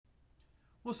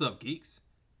What's up, geeks?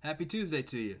 Happy Tuesday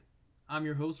to you. I'm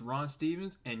your host, Ron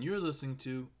Stevens, and you're listening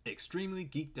to Extremely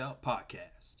Geeked Out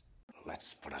Podcast.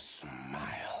 Let's put a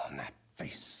smile on that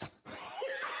face.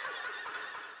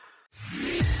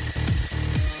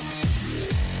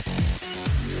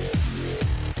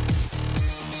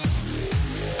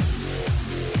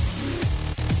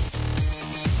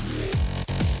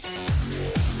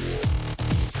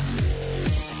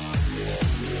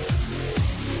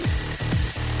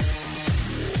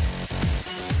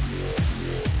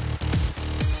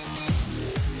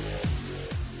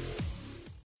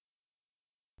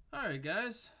 Alright,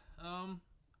 guys.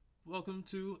 Welcome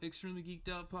to Extremely Geeked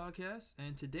Out Podcast,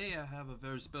 and today I have a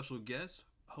very special guest,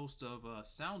 host of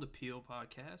Sound Appeal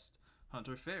Podcast,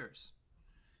 Hunter Ferris.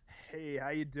 Hey, how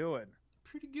you doing?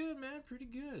 Pretty good, man. Pretty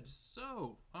good.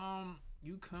 So,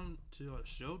 you come to a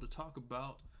show to talk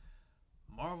about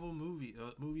Marvel movie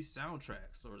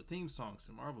soundtracks or the theme songs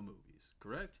to Marvel movies,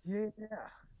 correct? Yeah.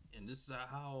 And this is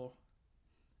how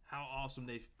awesome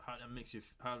how that makes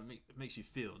makes you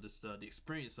feel, just the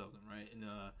experience of them, right?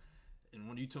 And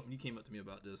when you came up to me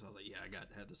about this, I was like, yeah, I got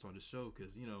to have this on the show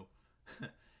because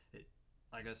it,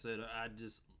 like I said, I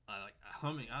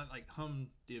like hum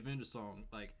the Avengers song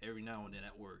like every now and then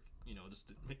at work, just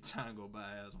to make time go by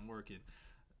as I'm working.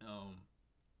 Um,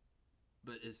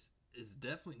 but it's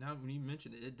definitely, now when you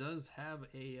mention it, it does have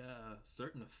a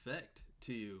certain effect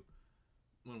to you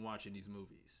when watching these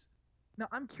movies. Now,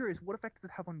 I'm curious, what effect does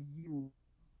it have on you?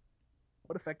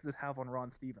 What effect does it have on Ron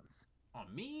Stevens?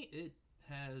 On me, it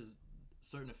has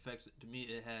certain effects. To me,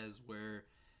 it has where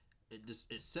it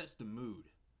sets the mood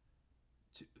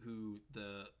to who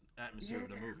the atmosphere Yeah, of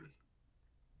the movie.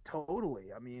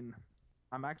 totally. I mean,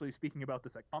 I'm actually speaking about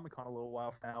this at Comic-Con a little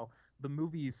while from now. The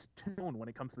movie's tone when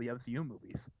it comes to the MCU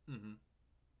movies. Mm-hmm.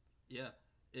 Yeah.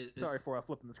 Sorry It's for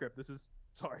flipping the script.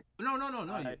 Sorry. no.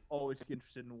 I always get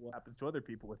interested in what happens to other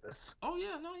people with this. Oh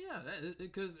yeah, no, yeah.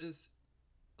 Because it's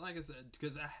like I said,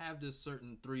 because I have this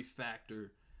certain three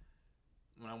factor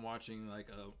when I'm watching like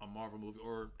a Marvel movie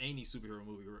or any superhero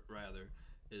movie rather.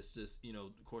 It's just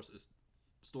of course, it's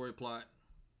story plot,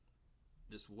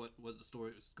 just what the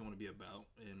story is going to be about,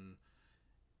 and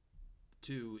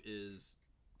two is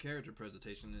character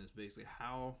presentation, and it's basically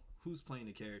how who's playing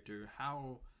the character,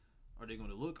 how are they going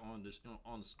to look on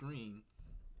the screen,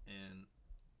 and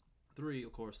three,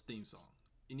 of course, theme song.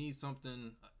 It needs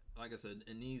something, like I said,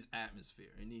 it needs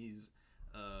atmosphere. It needs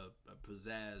a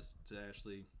pizzazz to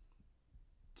actually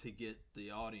to get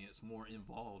the audience more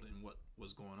involved in what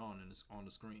was going on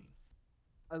the screen.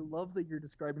 I love that you're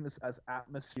describing this as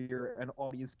atmosphere and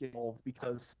audience get involved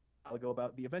because I'll go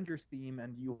about the Avengers theme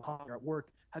and you hum at work.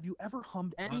 Have you ever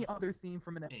hummed any other theme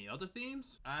from an? Any other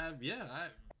themes? I've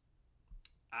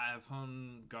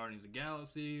hummed Guardians of the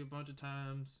Galaxy a bunch of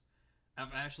times.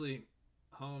 I've actually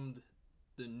hummed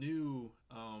the new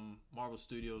Marvel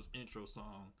Studios intro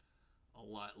song a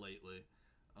lot lately.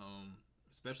 Um,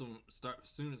 Especially start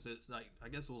soon as it's like, I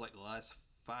guess it was like the last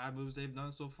 5 movies they've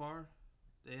done so far.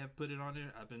 They have put it on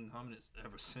there. I've been humming it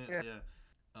ever since. Yeah.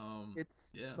 Yeah.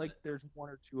 It's Yeah. like there's one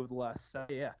or two of the last.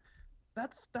 Yeah,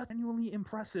 that's genuinely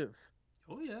impressive.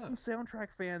 Oh yeah.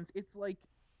 Soundtrack fans, it's like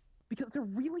because they're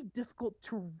really difficult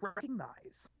to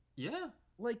recognize. Yeah.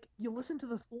 Like you listen to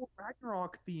the Thor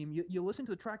Ragnarok theme, you listen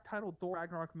to the track titled Thor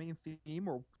Ragnarok main theme,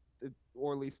 or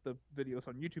at least the videos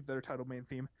on YouTube that are titled main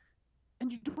theme,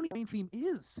 and you don't know what the main theme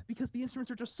is because the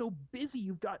instruments are just so busy.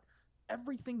 You've got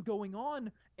everything going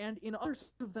on, and in others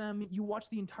of them, you watch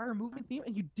the entire movie theme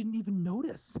and you didn't even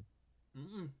notice.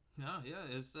 No. Yeah.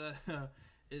 It's oh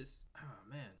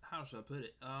man. How should I put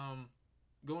it?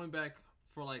 Going back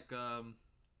for like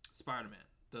Spider-Man,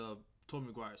 the Tobey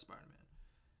Maguire Spider-Man,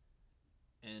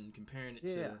 and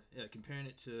Yeah. comparing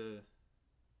it to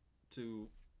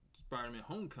Spider-Man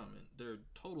Homecoming, they're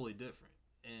totally different,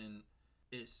 and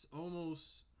it's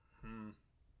almost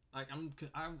like I'm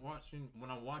watching when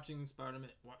I'm watching Spider-Man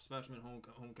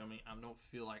Homecoming, I don't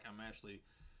feel like I'm actually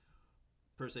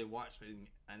per se watching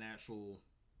an actual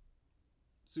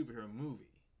superhero movie.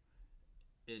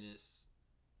 It is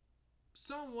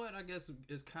somewhat, I guess,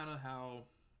 is kind of how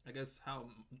how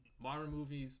modern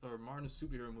movies or modern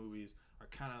superhero movies are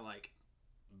kind of like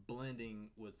blending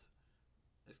with.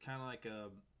 It's kind of like a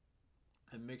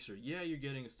mixture. Yeah, you're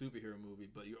getting a superhero movie,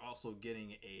 but you're also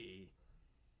getting a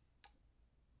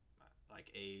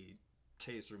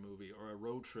chaser movie or a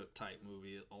road trip type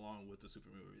movie along with the super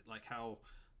movie, like how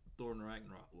Thor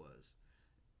Ragnarok was.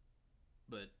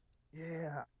 But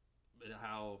Yeah.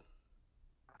 how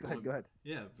Go ahead. going Go ahead.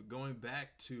 yeah, but going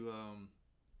back to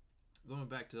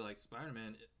like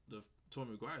Spider-Man, the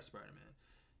Tobey Maguire Spider-Man,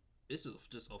 it's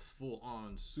just a full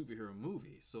on superhero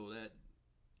movie. So that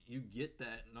you get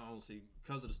that not only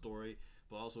because of the story,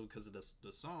 but also because of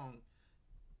the song,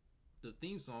 the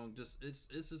theme song. Just it's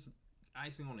just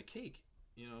icing on the cake,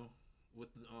 you know, with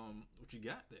what you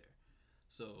got there.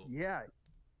 So Yeah,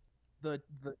 the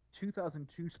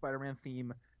 2002 Spider-Man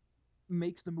theme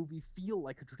makes the movie feel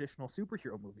like a traditional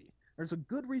superhero movie. There's a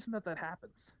good reason that that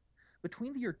happens.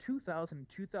 Between the year 2000 and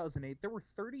 2008, there were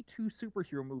 32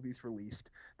 superhero movies released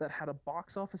that had a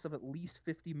box office of at least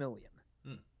 50 million.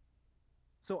 hmm,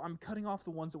 So I'm cutting off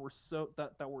the ones that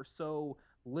were so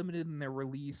limited in their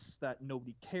release that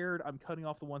nobody cared. I'm cutting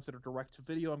off the ones that are direct to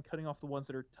video. I'm cutting off the ones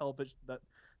that are television that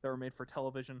were made for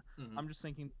television. hmm, I'm just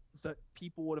thinking that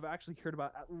people would have actually cared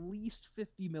about at least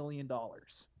 $50 million.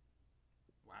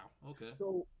 wow, okay,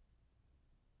 So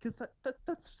because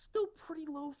that's still pretty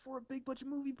low for a big budget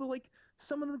movie, but like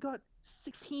some of them got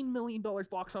 $16 million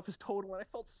box office total, and I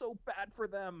felt so bad for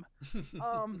them.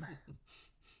 Um,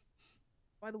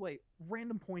 by the way,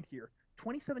 random point here: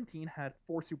 2017 had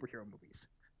four superhero movies.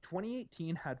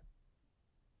 2018 had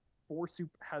four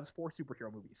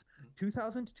superhero movies.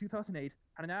 2000 to 2008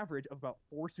 had an average of about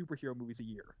four superhero movies a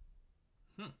year.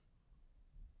 hmm,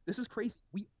 This is crazy.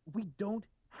 We don't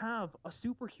have a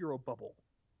superhero bubble.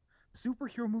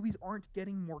 Superhero movies aren't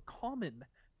getting more common;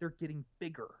 they're getting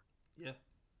bigger. yeah,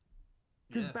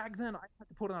 Because yeah. back then I had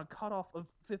to put on a cutoff of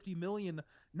 50 million.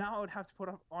 Now I would have to put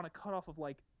on a cutoff of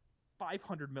like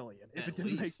 500 million if it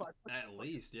didn't make 500 At million.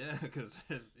 least, yeah, because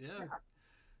yeah, Yeah.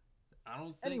 I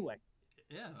don't think, Anyway,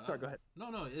 yeah, sorry, go ahead. no,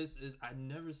 no, it's I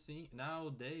never seen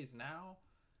nowadays. Now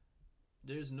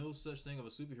there's no such thing of a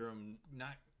superhero.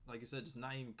 Not like you said, just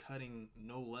not even cutting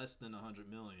no less than 100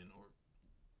 million or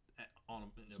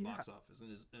on in the Yeah, box office,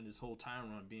 and his whole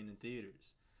time run being in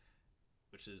theaters,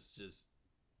 which is just.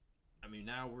 I mean,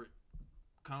 now we're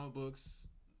comic books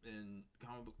and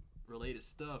comic book related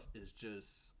stuff is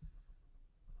just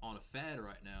on a fad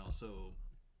right now. So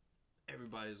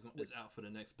everybody's is which out for the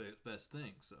next best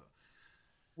thing. So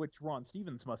which Ron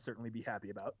Stevens must certainly be happy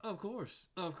about. of course,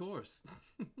 of course.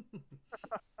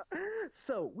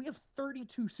 So we have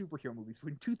 32 superhero movies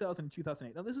between 2000 and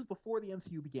 2008. Now this is before the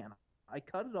MCU began. I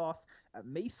cut it off at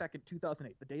May 2nd,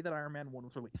 2008, the day that Iron Man 1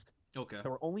 was released. Okay. So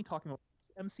we're only talking about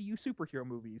MCU superhero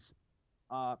movies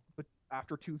but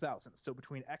after 2000. So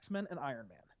between X-Men and Iron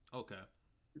Man. Okay.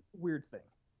 Weird thing.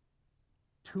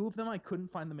 Two of them I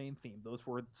couldn't find the main theme. Those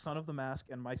were Son of the Mask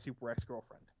and My Super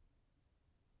Ex-Girlfriend.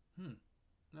 Hmm.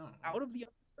 No. Out of the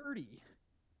other 30,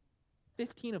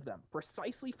 15 of them,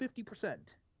 precisely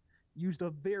 50%, used a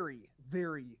very,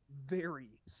 very,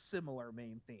 very similar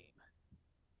main theme.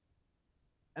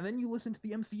 And then you listen to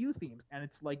the MCU themes, and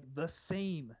it's like the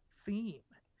same theme.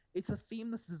 It's a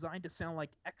theme that's designed to sound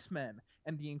like X-Men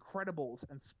and The Incredibles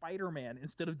and Spider-Man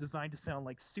instead of designed to sound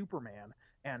like Superman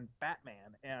and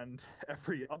Batman and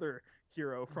every other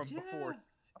hero from Yeah. before.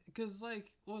 Because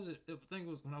like, what was it? I think it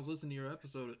was when I was listening to your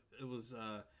episode. It was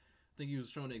I think you was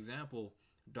showing an example.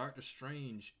 Doctor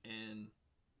Strange and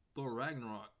Thor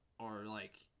Ragnarok are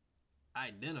like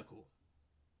identical.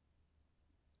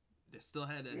 They still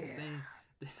had that Yeah. same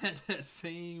they had that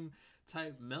same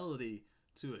type melody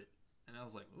to it, and I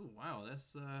was like, oh wow,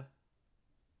 that's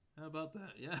how about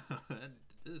that? Yeah, that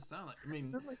does sound like. I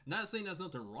mean, Like, not saying there's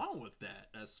nothing wrong with that.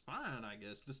 That's fine, I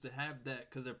guess, just to have that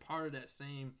because they're part of that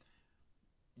same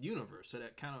universe, so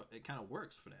that kind of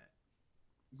works for that.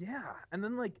 yeah. And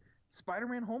then like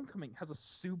Spider-Man Homecoming has a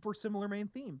super similar main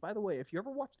theme. By the way, if you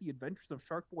ever watched The Adventures of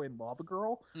Shark Boy and Lava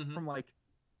Girl Mm-hmm. from like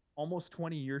almost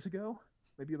 20 years ago,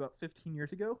 maybe about 15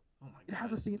 years ago, Oh my it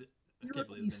has god, a theme I can't believe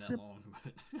eerily it's been that similar. long,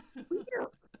 but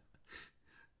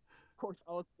Of course,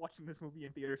 I was watching this movie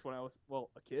in theaters when I was, well,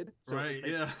 a kid, so it right, makes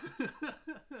yeah.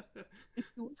 if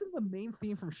you listen to the main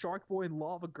theme from Shark Boy and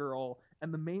Lava Girl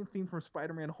and the main theme from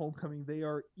Spider-Man Homecoming, they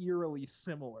are eerily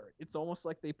similar. It's almost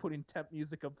like they put in temp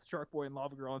music of Shark Boy and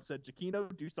Lava Girl and said,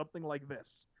 Giacchino, do something like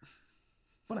this.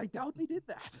 But I doubt they did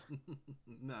that.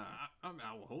 Nah,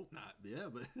 I will hope not. Yeah,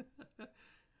 but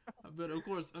but of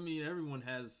course, I mean, everyone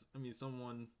has. I mean,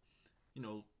 someone, you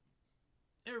know,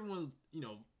 everyone,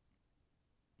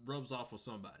 rubs off with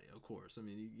somebody. Of course, I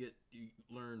mean, you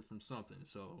learn from something.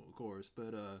 So of course,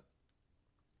 but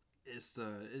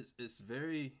it's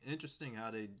very interesting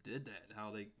how they did that.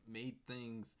 How they made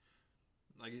things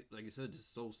like you said,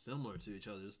 just so similar to each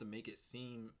other, just to make it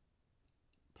seem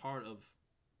part of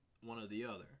one or the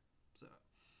other. So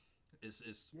it's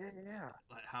Yeah, yeah.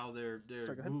 like how their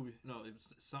Sorry, go ahead. movie. No,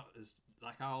 it's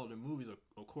like how the movies are,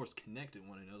 of course, connected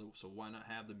one another. So why not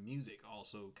have the music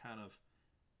also kind of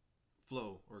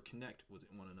flow or connect with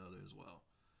one another as well?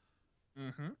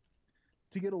 Mm-hmm.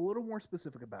 To get a little more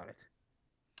specific about it,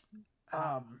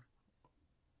 How? um,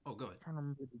 Oh, go ahead. trying to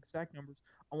remember the exact numbers.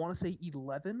 I want to say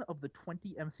 11 of the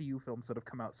 20 MCU films that have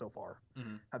come out so far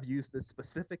Mm-hmm. have used this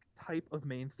specific type of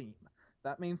main theme.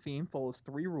 That main theme follows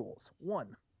three rules.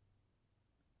 One,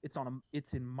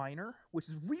 it's in minor, which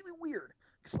is really weird.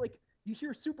 It's like you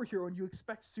hear superhero and you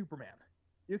expect Superman.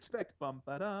 You expect bum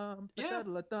ba dum ba Yeah,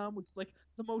 da da dum, which is like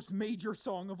the most major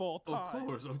song of all of time.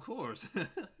 course, of course.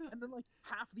 And then like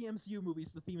half the MCU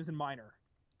movies, the theme is in minor.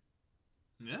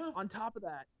 Yeah. On top of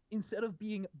that, instead of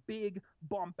being big,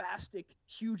 bombastic,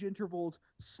 huge intervals,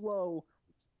 slow,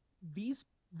 these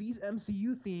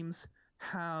MCU themes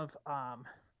have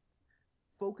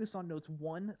focus on notes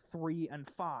 1, 3, and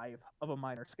 5 of a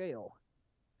minor scale.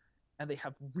 And they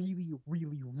have really,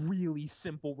 really, really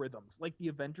simple rhythms. Like the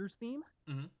Avengers theme,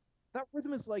 Mm-hmm. that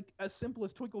rhythm is like as simple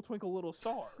as Twinkle Twinkle Little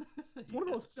Star. It's one of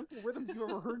the Yeah. most simple rhythms you've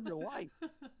ever heard in your life.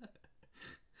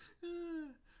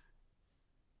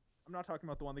 I'm not talking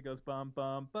about the one that goes bum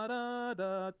bum ba da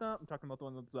da da. I'm talking about the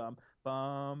one that's bum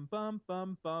bum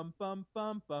bum bum bum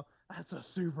bum bum. That's a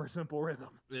super simple rhythm.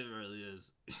 It really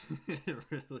is. It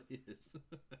really is.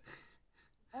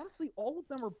 Honestly, all of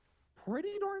them are pretty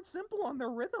darn simple on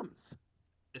their rhythms.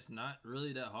 It's not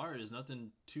really that hard. It's nothing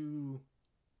too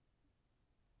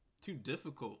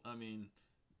difficult. I mean,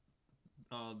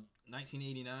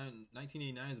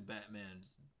 1989's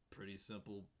Batman's pretty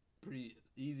simple, pretty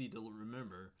easy to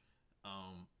remember.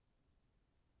 Um,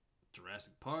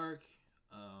 Jurassic Park,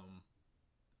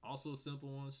 also a simple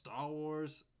one. Star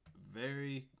Wars,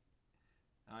 very.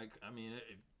 I mean,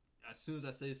 as soon as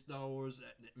I say Star Wars,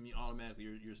 I mean automatically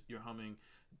you're humming.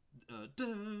 Dun,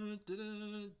 dun,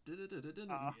 dun, dun, dun, dun, dun,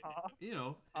 Uh-huh. you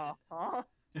know. Uh-huh.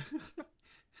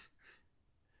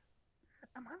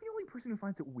 Am I the only person who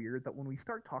finds it weird that when we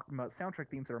start talking about soundtrack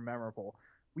themes that are memorable,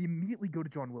 we immediately go to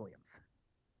John Williams?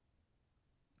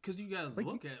 Because you gotta Like,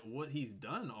 look at what he's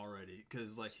done already.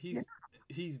 Because like yeah,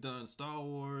 he's done Star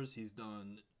Wars, he's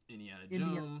done Indiana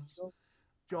Indiana Jones, Jones,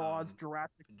 Jaws,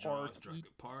 Jurassic Park, Jaws, E.T.,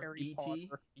 Jurassic Park, Harry E.T. Potter.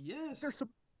 They're Yes. some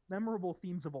memorable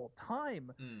themes of all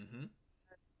time. Mm-hmm.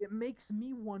 It makes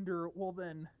me wonder, well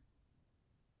then,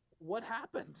 what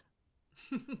happened?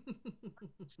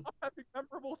 Stop having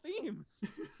memorable themes.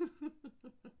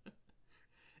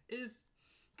 Is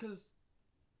because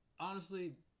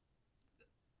honestly,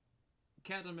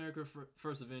 Captain America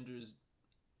First Avengers.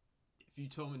 If you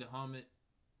told me to hum it,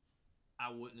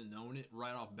 I wouldn't have known it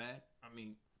right off bat. I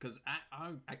mean, because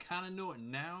I kind of know it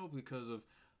now because of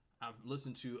I've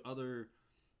listened to other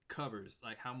covers,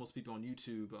 like how most people on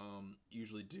YouTube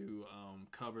usually do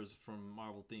covers from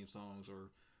Marvel theme songs or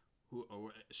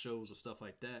shows or stuff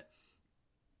like that.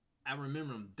 I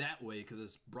remember them that way because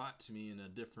it's brought to me in a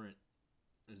different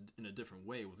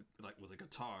way with like with a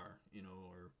guitar, you know,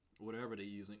 or whatever they're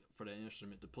using for that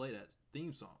instrument to play that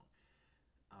theme song.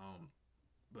 Um,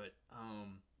 but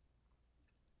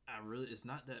I really it's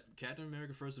not that Captain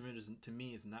America First Avengers to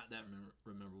me is not that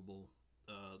memorable.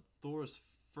 Thor's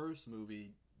first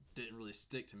movie didn't really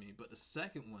stick to me, but the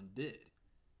second one did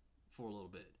for a little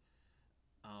bit.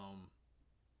 Um,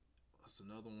 what's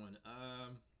another one?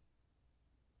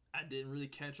 I didn't really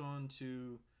catch on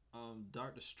to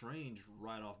Doctor Strange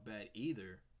right off bat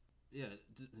either. Yeah,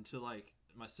 until like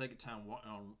my second time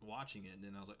watching it, and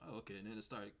then I was like, oh okay, and then it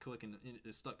started clicking.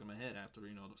 It stuck in my head after the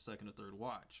second or third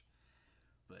watch.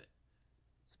 But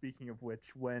Speaking of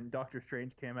which, when Doctor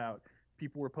Strange came out,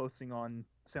 people were posting on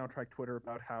Soundtrack Twitter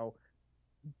about how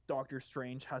Doctor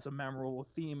Strange has a memorable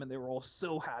theme, and they were all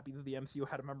so happy that the MCU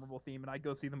had a memorable theme. And I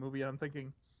go see the movie, and I'm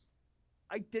thinking,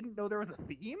 I didn't know there was a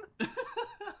theme.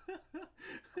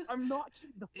 I'm not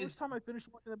kidding. The first it's time I finished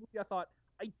watching the movie, I thought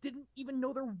I didn't even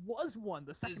know there was one.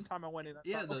 The second it's time I went in, I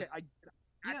yeah thought, the okay, I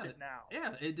catch yeah it now.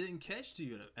 yeah it didn't catch to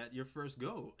you at your first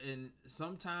go, and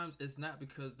sometimes it's not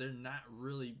because they're not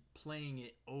really playing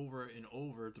it over and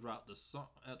over throughout the song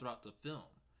throughout the film.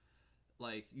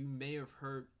 Like you may have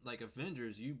heard like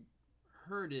Avengers, you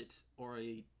heard it or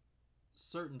a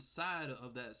certain side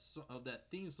of that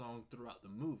theme song throughout the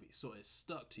movie, so it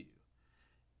stuck to you.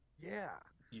 Yeah,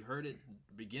 You heard it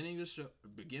beginning of the show,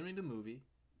 beginning of the movie.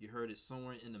 You heard it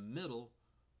somewhere in the middle,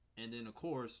 and then of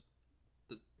course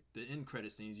the the end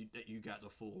credit scenes. You got the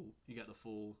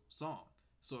full song.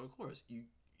 So of course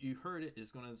you heard it.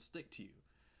 It's gonna stick to you.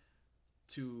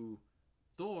 To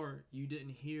Thor, you didn't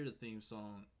hear the theme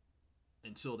song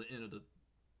until the end of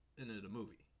the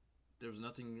movie. There was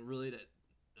nothing really that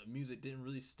the music didn't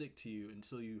really stick to you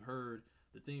until you heard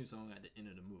the theme song at the end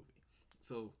of the movie.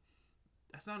 So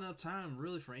that's not enough time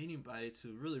really for anybody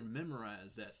to really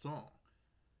memorize that song.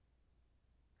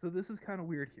 so this is kind of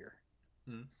weird here.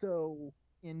 Mm-hmm. So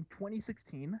in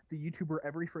 2016, the YouTuber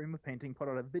Every Frame of Painting put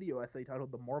out a video essay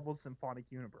titled "The Marvel Symphonic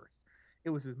Universe," It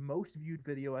was his most viewed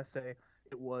video essay.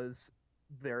 It was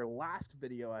their last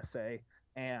video essay,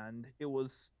 and it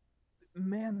was,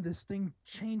 man, this thing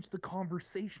changed the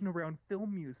conversation around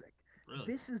film music. Really?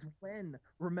 This is when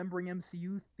remembering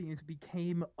MCU themes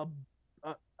became a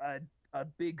a, a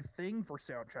big thing for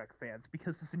soundtrack fans,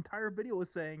 because this entire video was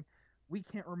saying we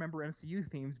can't remember MCU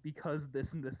themes because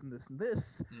this and this and this and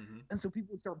this. Mm-hmm. And so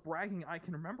people would start bragging, I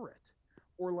can remember it.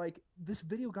 Or like this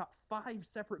video got 5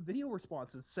 separate video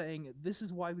responses saying this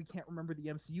is why we can't remember the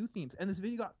MCU themes, and this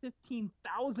video got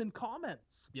 15,000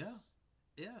 comments. Yeah.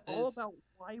 All about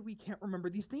why we can't remember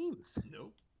these themes.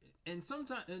 Nope. And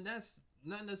sometimes, and that's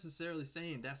not necessarily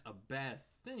saying that's a bad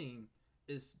thing.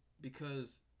 It's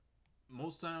because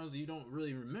most times you don't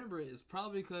really remember it. It's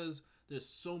probably because there's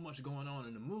so much going on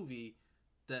in the movie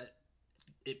that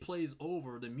it plays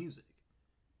over the music.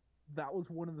 That was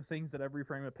one of the things that Every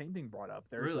Frame of Painting brought up.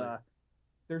 Really?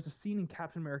 There's a scene in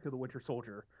Captain America: The Winter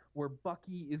Soldier where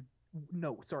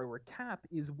where Cap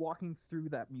is walking through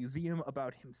that museum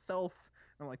about himself.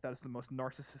 And I'm like, that is the most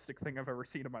narcissistic thing I've ever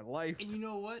seen in my life. And you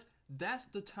know what? That's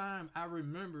the time I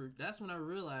remembered. That's when I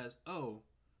realized, oh,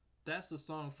 that's the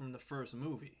song from the first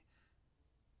movie.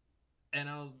 And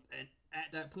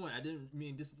at that point, I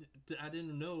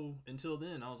didn't know until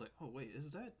then. I was like, oh wait,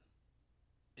 is that?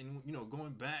 And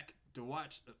going back to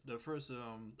watch the first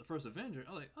Avenger,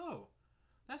 I was like, oh,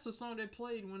 that's the song they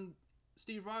played when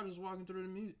Steve Rogers was walking through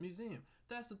the museum.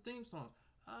 That's the theme song.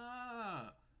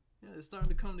 Ah, yeah, it's starting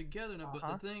to come together now.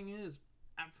 But the thing is,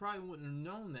 I probably wouldn't have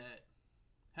known that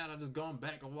had I just gone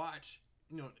back and watched.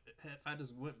 If I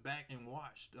just went back and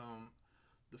watched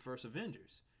the first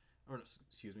Avengers, or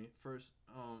excuse me, first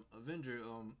Avenger,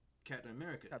 Captain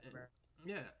America.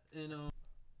 Yeah, and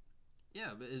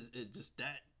yeah, but it just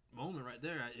that moment right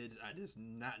there. I just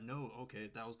not know. Okay,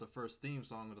 that was the first theme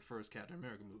song of the first Captain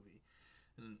America movie,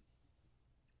 and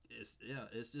it's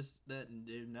just that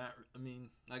they're not. I mean,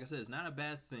 like I said, it's not a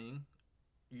bad thing.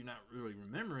 You're not really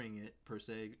remembering it per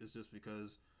se. It's just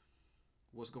because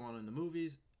what's going on in the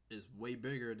movies is way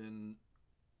bigger than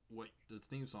what the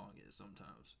theme song is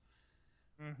sometimes.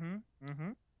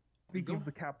 Speaking of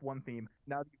the Cap 1 theme,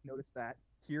 now that you've noticed that,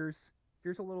 here's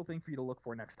a little thing for you to look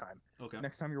for next time. Okay.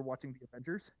 Next time you're watching the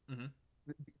Avengers, the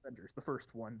Avengers, the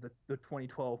first one, the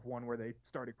 2012 one where they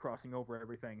started crossing over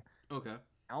everything. Okay.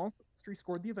 Alan Silvestri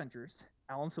scored the Avengers.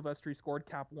 Alan Silvestri scored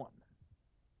Cap 1.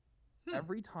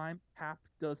 Every time Cap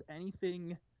does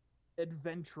anything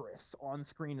adventurous on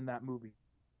screen in that movie,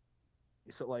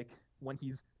 so like when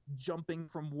he's jumping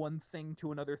from one thing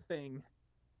to another thing,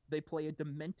 they play a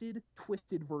demented,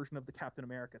 twisted version of the Captain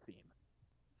America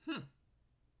theme.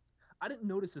 I didn't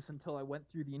notice this until I went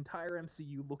through the entire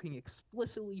MCU looking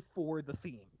explicitly for the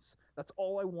themes. That's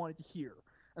all I wanted to hear.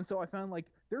 And so I found, like,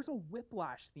 there's a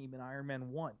Whiplash theme in Iron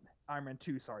Man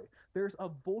 2, sorry. There's a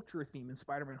Vulture theme in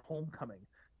Spider-Man Homecoming.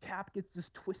 Cap gets this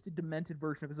twisted, demented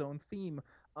version of his own theme.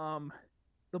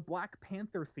 The Black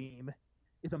Panther theme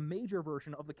is a major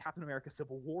version of the Captain America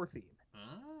Civil War theme.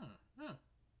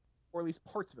 Or at least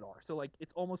parts of it are. So, like,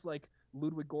 it's almost like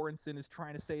Ludwig Göransson is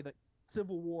trying to say that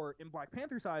Civil War in Black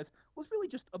Panther's eyes was really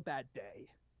just a bad day.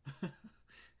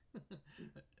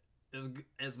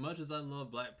 As much as I love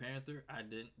Black Panther,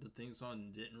 the theme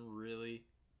song didn't really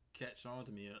catch on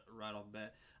to me right off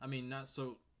bat. I mean, not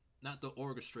the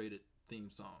orchestrated theme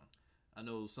song. I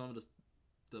know some of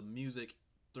the music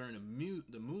during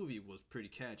the movie was pretty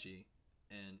catchy,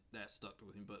 and that stuck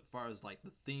with me. But as far as like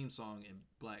the theme song in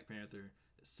Black Panther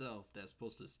itself, that's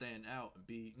supposed to stand out and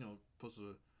be supposed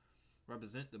to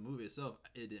represent the movie itself,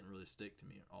 it didn't really stick to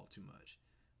me all too much.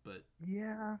 But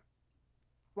yeah,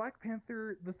 Black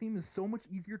Panther, the theme is so much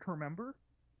easier to remember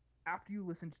after you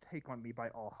listen to Take on Me by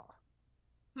a-ha.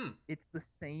 It's the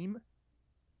same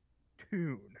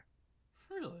tune.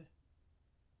 Really?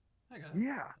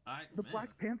 Yeah.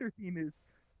 Black Panther theme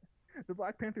is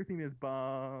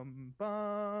bum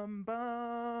bum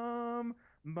bum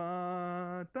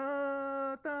ba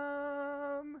da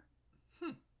dum.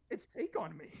 It's Take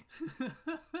on Me.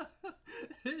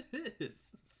 It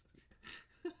is.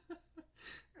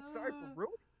 Sorry for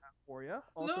ruining that for you.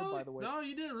 Also, by the way, no,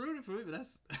 you didn't ruin it for me. But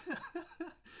that's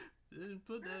didn't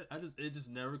put that. It just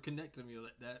never connected me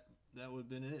like that. That would have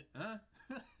been it, huh?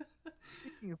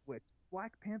 Speaking of which,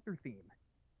 Black Panther theme.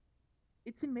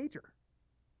 It's in major.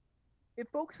 It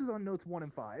focuses on notes 1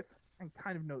 and 5 and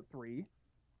kind of note 3,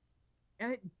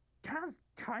 and it has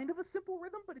kind of a simple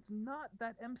rhythm, but it's not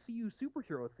that MCU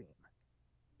superhero theme.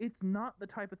 It's not the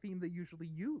type of theme they usually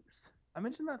use. I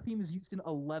mentioned that theme is used in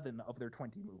 11 of their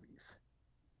 20 movies.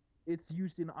 It's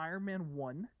used in Iron Man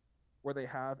 1, where they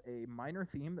have a minor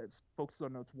theme that focuses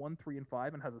on notes 1, 3, and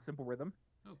 5 and has a simple rhythm.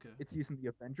 Okay. It's used in The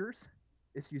Avengers.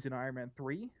 It's used in Iron Man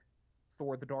 3,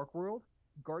 Thor: The Dark World,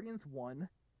 Guardians 1.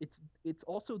 It's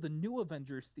also the new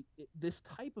Avengers. This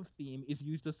type of theme is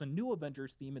used as the new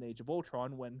Avengers theme in Age of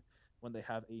Ultron when they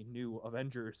have a new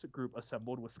Avengers group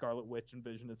assembled with Scarlet Witch and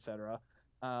Vision, etc.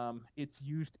 It's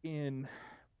used in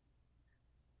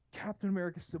Captain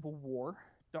America: Civil War,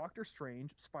 Doctor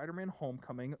Strange, Spider-Man: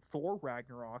 Homecoming, Thor: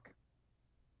 Ragnarok,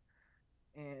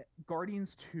 and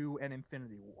Guardians 2, and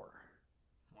Infinity War.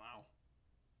 Wow.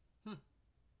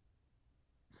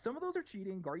 Some of those are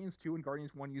cheating. Guardians 2 and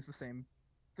Guardians 1 use the same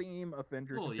theme.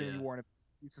 Avengers: Well, Infinity yeah. War and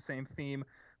use the same theme,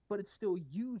 but it's still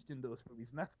used in those movies,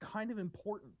 and that's kind of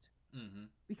important Mm-hmm.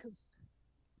 because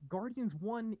Guardians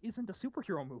 1 isn't a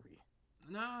superhero movie.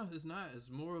 No, it's not. It's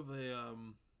more of a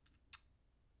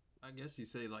I guess you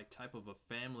say like type of a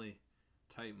family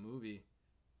type movie.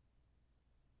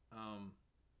 Um,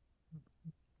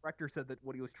 The director said that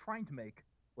what he was trying to make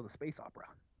was a space opera.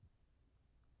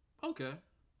 okay,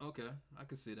 okay, I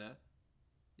can see that.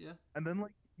 Yeah. And then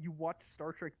like you watch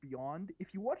Star Trek Beyond.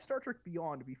 If you watch Star Trek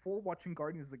Beyond before watching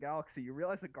Guardians of the Galaxy, you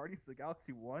realize that Guardians of the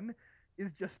Galaxy 1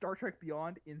 is just Star Trek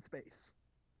Beyond in space.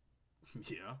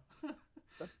 Yeah.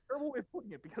 That's a terrible way of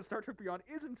putting it because Star Trek Beyond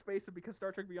is in space and because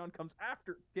Star Trek Beyond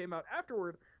came out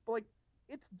afterward, but like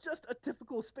it's just a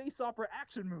typical space opera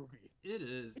action movie. It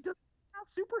is. It doesn't have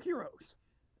superheroes.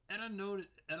 And I noted,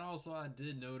 and also I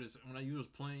did notice when I was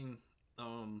playing,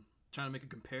 um, trying to make a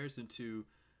comparison to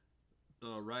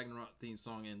Ragnarok theme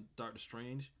song and Doctor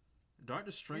Strange.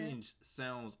 Doctor Eh, Strange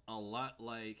sounds a lot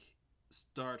like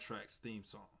Star Trek's theme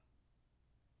song.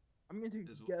 I'm going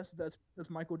to Is guess that's because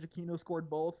Michael Giacchino scored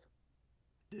both.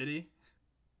 did he?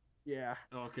 Yeah,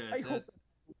 Okay, I that hope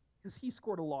because he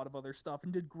scored a lot of other stuff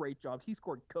and did great jobs. He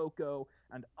scored Coco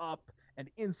and Up and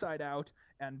Inside Out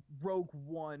and Rogue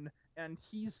One, and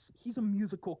he's a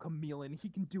musical chameleon. He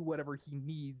can do whatever he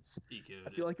needs. he I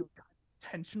could. feel like it was kind of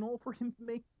intentional for him to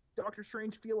make Doctor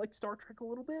Strange feel like Star Trek a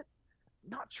little bit.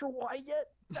 Not sure why yet.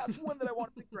 That's one that I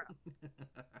want to figure out.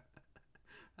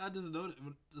 I just noticed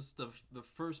just the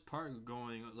first part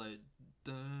going like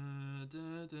da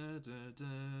da da da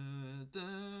da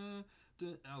da da.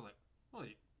 I was like,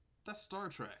 wait, that's Star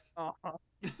Trek. Uh huh.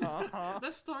 Uh huh.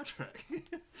 That's Star Trek.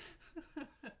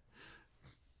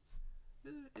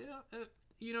 Yeah,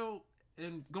 you know,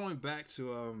 and going back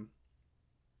to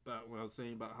about what I was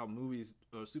saying about how movies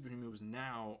or superhero movies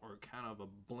now are kind of a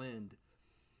blend.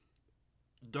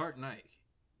 Dark Knight,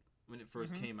 when it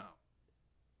first Mhm. came out,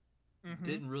 Mhm.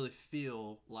 didn't really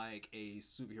feel like a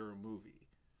superhero movie,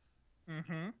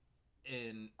 Mhm.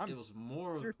 and it I'm was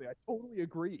more of seriously, I totally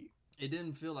agree. it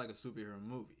didn't feel like a superhero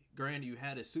movie. Granted, you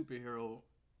had a superhero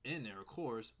in there, of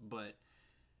course, but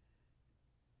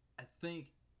I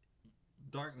think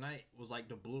Dark Knight was like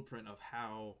the blueprint of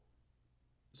how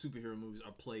superhero movies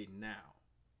are played now.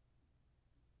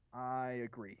 I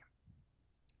agree.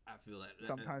 I feel that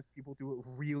Sometimes people do it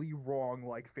really wrong,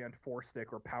 like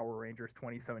Fantastic or Power Rangers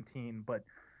 2017, but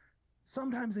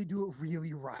sometimes they do it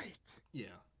really right.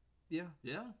 yeah, yeah,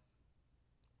 yeah.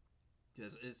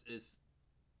 Yes, it's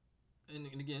and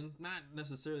again, not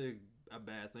necessarily a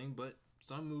bad thing, but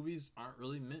some movies aren't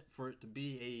really meant for it to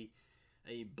be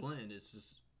a blend. It's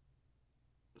just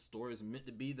the story is meant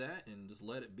to be that, and just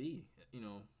let it be.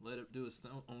 Let it do its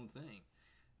own thing.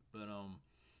 But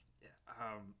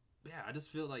yeah, I just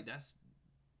feel like that's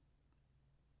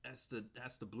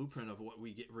the blueprint of what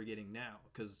we're getting now.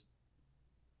 Because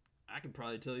I can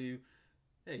probably tell you,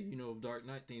 hey, Dark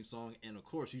Knight theme song, and of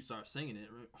course you start singing it,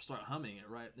 or start humming it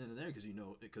right then and there because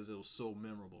because it was so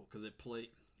memorable. Because it played,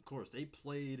 of course, they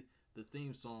played the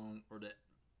theme song or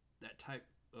that type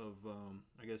of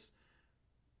I guess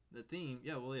the theme.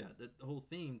 Yeah, well, yeah, the whole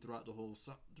theme throughout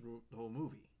through the whole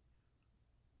movie.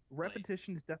 Like,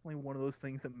 Repetition is definitely one of those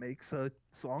things that makes a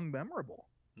song memorable.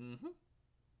 mm-hmm,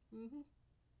 mm-hmm.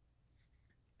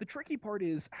 The tricky part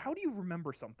is how do you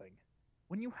remember something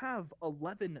when you have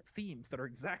 11 themes that are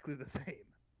exactly the same?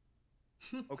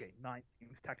 Okay, 9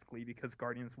 themes technically because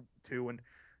Guardians 2 and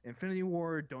Infinity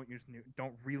War don't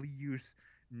really use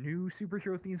new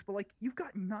superhero themes, but like you've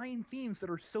got 9 themes that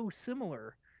are so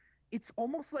similar. It's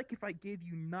almost like if I gave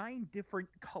you 9 different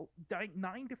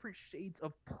shades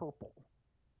of purple,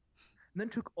 and then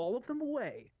took all of them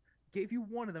away, gave you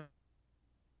one of them,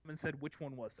 and said, "Which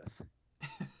one was this?"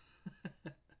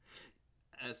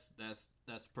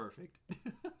 that's perfect.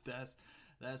 that's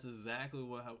that's exactly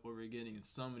what we're getting in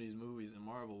some of these movies in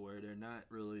Marvel where they're not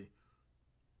really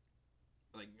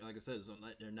like I said,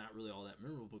 they're not really all that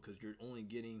memorable because you're only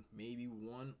getting maybe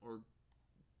one or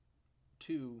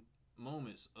two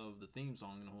moments of the theme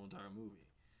song in the whole entire movie.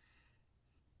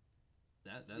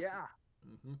 That's Yeah.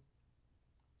 mm-hmm.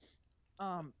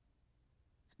 Um,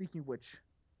 speaking of which,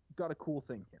 got a cool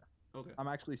thing here. Okay. I'm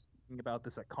actually speaking about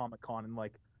this at Comic-Con in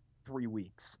like 3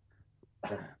 weeks.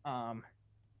 um,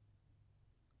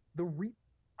 the re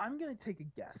I'm gonna take a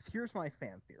guess. Here's my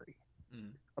fan theory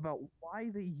Mm. about why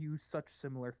they use such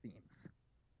similar themes.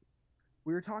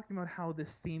 We were talking about how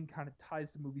this theme kind of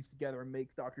ties the movies together and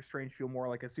makes Doctor Strange feel more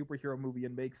like a superhero movie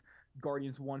and makes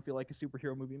Guardians 1 feel like a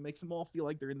superhero movie and makes them all feel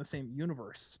like they're in the same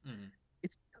universe. Mm.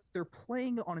 It's because they're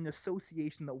playing on an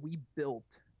association that we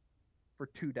built for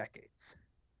 2 decades.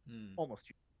 Mm. Almost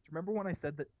 2 decades. Remember when I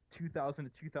said that 2000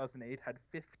 to 2008 had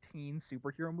 15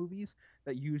 superhero movies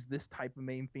that used this type of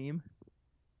main theme?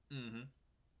 Mm-hmm.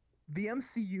 The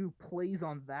MCU plays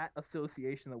on that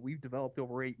association that we've developed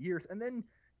over 8 years and then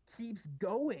keeps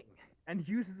going and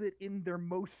uses it in their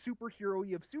most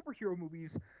superhero-y of superhero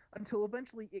movies until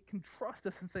eventually it can trust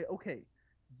us and say, okay,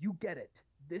 you get it.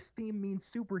 This theme means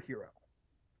superhero.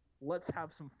 Let's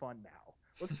have some fun now.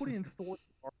 Let's put it in Thor: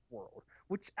 Dark World,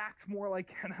 which acts more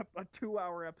like a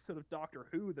 2-hour episode of Doctor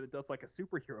Who than it does like a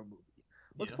superhero movie.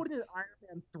 Let's Yeah. put it in Iron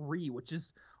Man 3, which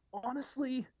is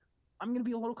honestly, I'm going to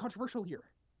be a little controversial here.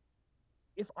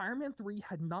 If Iron Man 3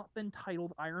 had not been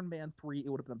titled Iron Man 3, it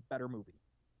would have been a better movie.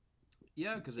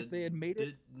 Yeah, because If it they had made it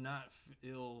did not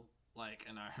feel like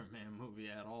an Iron Man movie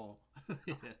at all.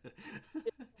 Yeah.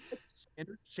 like a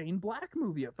standard Shane Black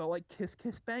movie, it felt like Kiss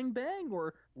Kiss Bang Bang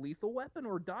or Lethal Weapon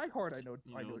or Die Hard. I know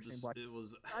Shane Just Black. it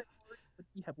was. Die Hard, but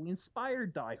he heavily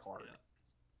inspired Die Hard.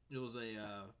 Yeah, it was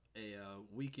a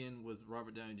weekend with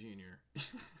Robert Downey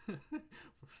Jr.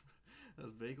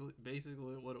 That's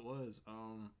basically what it was.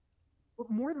 But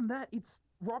more than that, it's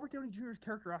Robert Downey Jr.'s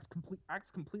character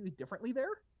acts completely differently there.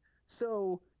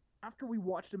 So after we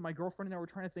watched it, my girlfriend and I were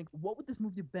trying to think, what would this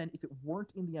movie have been if it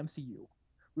weren't in the MCU?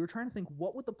 We were trying to think,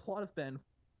 what would the plot have been?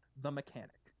 The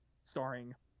Mechanic,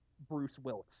 starring Bruce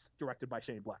Willis, directed by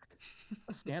Shane Black.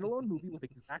 A standalone movie with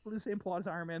exactly the same plot as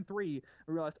Iron Man 3. And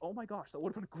we realized, oh my gosh, that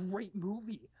would have been a great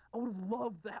movie. I would have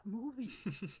loved that movie.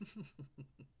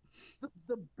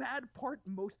 The bad part,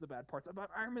 most of the bad parts about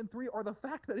Iron Man 3 are the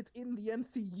fact that it's in the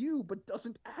MCU but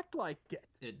doesn't act like it.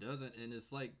 It doesn't, and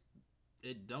it's like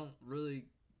it don't really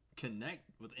connect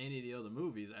with any of the other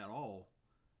movies at all.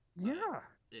 Yeah. Like,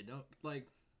 it don't like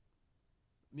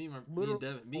me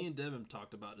and Devin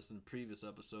talked about this in previous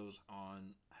episodes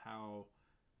on how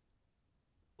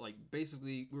like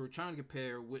basically we were trying to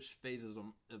compare which phases of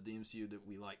the MCU that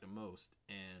we like the most,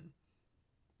 and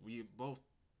we both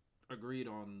agreed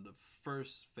on the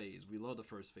first phase. We love the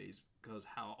first phase because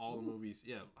how all the movies,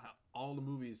 how all the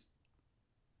movies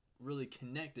really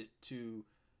connected to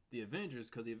the Avengers,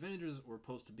 because the Avengers were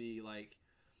supposed to be like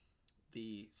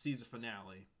the season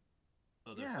finale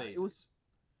of their phases. It was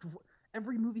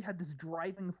every movie had this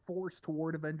driving force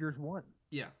toward Avengers 1.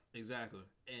 Yeah, exactly.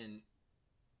 And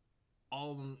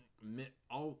all of them,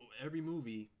 every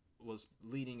movie was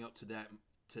leading up to that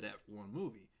one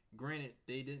movie. Granted,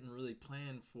 they didn't really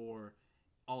plan for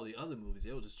all the other movies.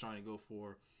 They were just trying to go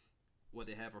for what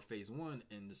they have for Phase 1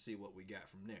 and to see what we got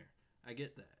from there. I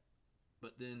get that.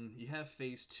 But then you have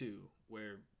Phase 2,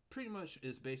 where pretty much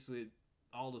it's basically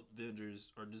all the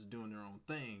Avengers are just doing their own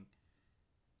thing.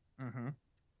 Mm-hmm.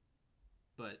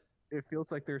 But it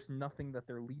feels like there's nothing that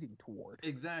they're leading toward.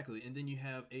 Exactly. And then you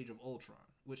have Age of Ultron,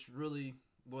 which really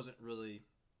wasn't really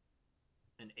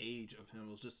an age of him.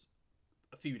 It was just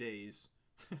a few days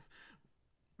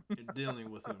dealing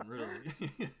with him, really.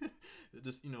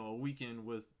 Just, a weekend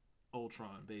with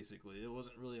Ultron, basically. It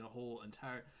wasn't really a whole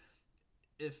entire...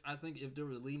 I think if they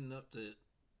were leading up to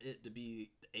it to be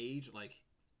age, like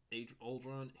Age of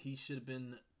Ultron, he should have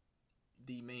been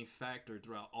the main factor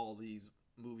throughout all these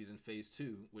movies in Phase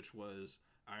 2, which was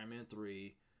Iron Man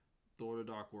 3, Thor: The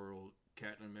Dark World,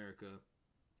 Captain America,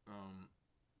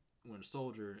 Winter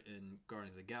Soldier, and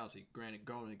Guardians of the Galaxy. Granted,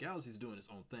 Guardians of the Galaxy is doing its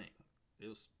own thing.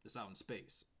 It's out in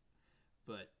space,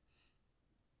 but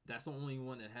that's the only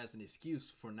one that has an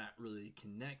excuse for not really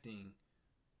connecting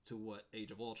to what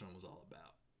Age of Ultron was all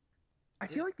about. I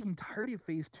feel like the entirety of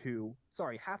Phase 2,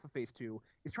 half of Phase 2,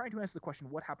 is trying to answer the question,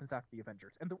 what happens after the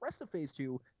Avengers? And the rest of Phase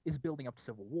 2 is building up to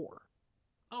Civil War.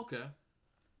 Okay.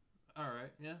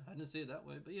 Alright, yeah, I didn't see it that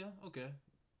way, but yeah, okay.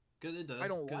 Because it does. I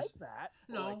don't like that.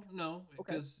 No,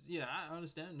 okay. Because, yeah, I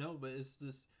understand, no, but it's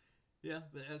just, yeah,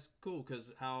 but that's cool,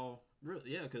 because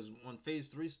because when Phase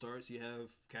 3 starts, you have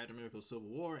Captain America Civil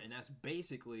War, and that's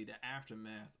basically the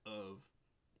aftermath of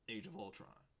Age of Ultron.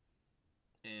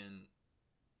 And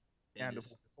of Winter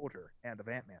Soldier, and of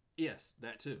Ant-Man. Yes,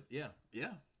 that too, yeah.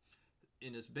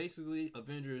 And it's basically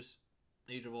Avengers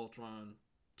Age of Ultron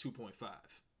 2.5.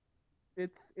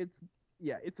 It's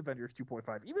Avengers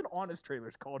 2.5. Even honest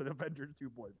trailers call it Avengers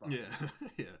 2.5. Yeah,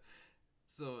 yeah.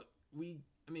 So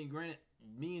I mean, granted,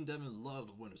 me and Devin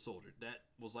loved Winter Soldier. That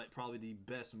was like probably the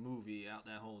best movie out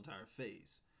that whole entire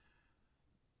phase.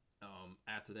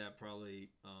 After that, probably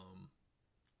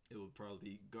it would probably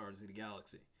be Guardians of the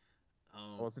Galaxy. I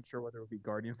Um, wasn't sure whether it would be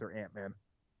Guardians or Ant-Man.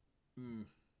 mm,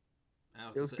 I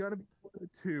have It to was say, gonna be one of the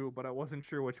two, but I wasn't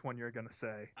sure which one you were gonna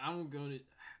say. I'm going to.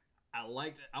 I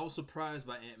liked. I was surprised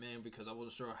by Ant Man because I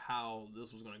wasn't sure how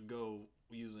this was going to go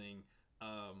using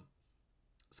um,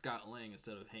 Scott Lang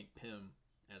instead of Hank Pym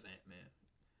as Ant Man,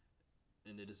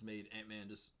 and it just made Ant Man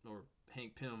just or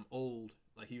Hank Pym old,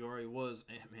 like he already was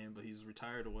Ant Man, but he's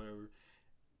retired or whatever,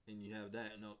 and you have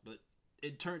that. No, but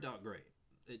it turned out great.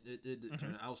 It Hmm.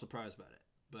 turned. I was surprised by that,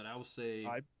 but I would say,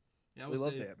 I yeah, I really would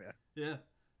loved say, Ant-Man. yeah,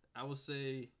 I would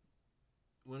say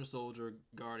Winter Soldier,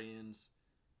 Guardians,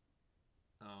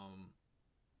 um,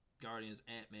 Guardians,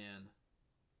 Ant Man,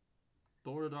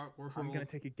 Thor: The Dark I'm gonna World,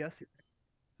 take a guess here.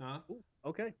 huh? Ooh,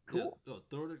 okay, Yeah, cool.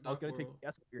 Thor: The I was Dark gonna take World. a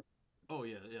guess here. Oh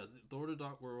yeah, yeah. Thor: The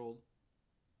Dark World,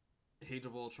 Age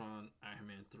of Ultron, Iron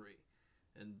Man 3,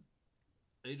 and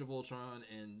Age of Ultron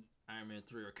and Iron Man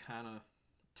 3 are kind of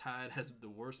tied as the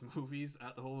worst movies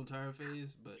out the whole entire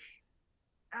phase. But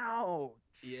Ouch.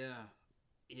 yeah,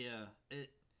 yeah. It.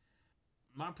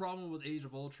 My problem with Age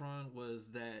of Ultron was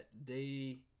that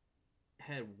they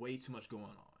had way too much going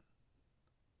on.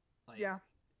 Like Yeah.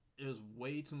 there was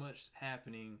way too much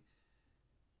happening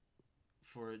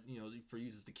for for you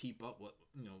just to keep up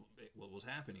what was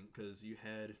happening because you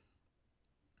had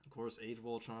of course Age of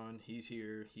Ultron, he's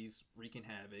here, he's wreaking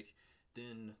havoc.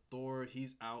 Then Thor,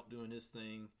 he's out doing his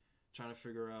thing, trying to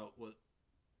figure out what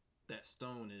that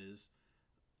stone is.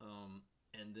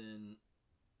 And then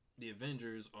the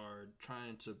Avengers are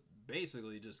trying to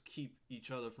basically just keep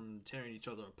each other from tearing each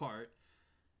other apart,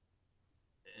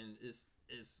 and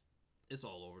it's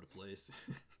all over the place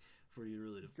for you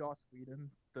really to. Joss Whedon,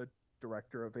 the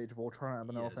director of Age of Ultron. I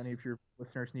don't know if any Yes. of your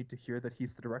listeners need to hear that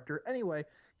he's the director. Anyway,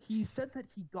 he said that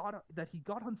he got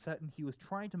on set and he was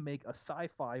trying to make a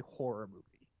sci-fi horror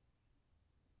movie.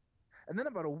 And then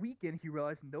about a week in, he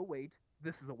realized, no, wait,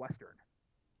 this is a western.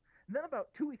 And then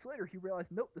about 2 weeks later, he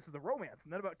realized, nope, this is a romance.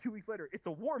 And then about 2 weeks later, it's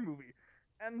a war movie.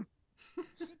 And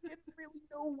he didn't really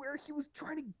know where he was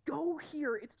trying to go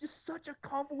here. It's just such a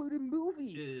convoluted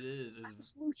movie. It is. The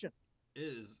solution. It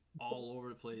is all over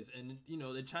the place, and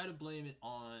they try to blame it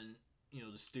on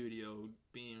the studio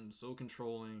being so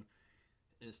controlling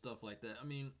and stuff like that. I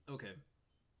mean, okay,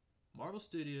 Marvel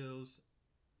Studios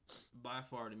by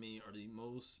far to me are the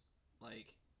most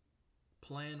like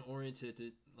plan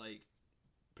oriented like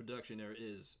production there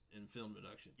is in film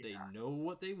production. Yeah, They know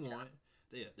what they yeah. want.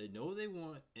 They know what they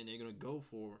want, and they're gonna go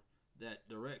for that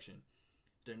direction.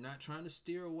 They're not trying to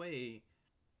steer away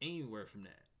anywhere from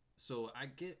that. So I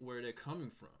get where they're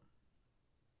coming from.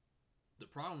 The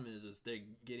problem is they're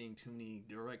getting too many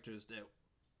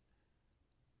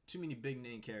big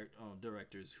name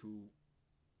directors who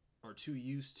are too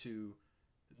used to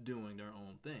doing their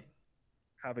own thing.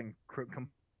 Having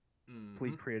Mm-hmm.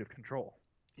 complete creative control.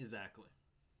 Exactly.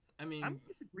 I I'm mean, gonna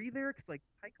disagree there because like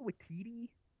Taika Waititi,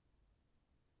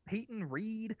 Peyton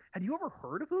Reed. Had you ever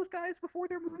heard of those guys before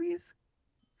their movies?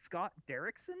 Scott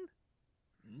Derrickson.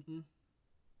 mm-mm,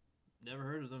 never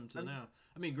heard of them I until mean, now.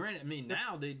 I mean, granted, I mean they're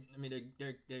now they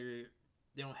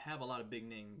don't have a lot of big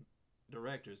name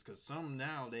directors because some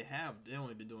now they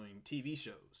only been doing TV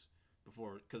shows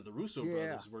before because the Russo yeah.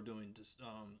 brothers were doing just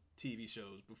TV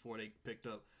shows before they picked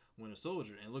up Winter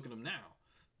Soldier, and look at them now.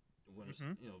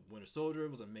 Hmm. Winter Soldier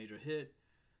was a major hit.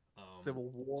 Um, Civil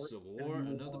War, Civil Infinity War,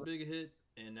 another War. big hit,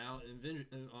 and now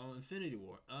Infinity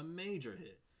War, a major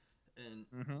hit, and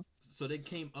Hmm. so they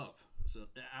came up. So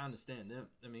I understand them.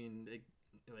 I mean,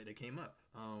 they came up.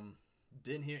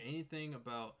 Didn't hear anything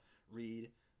about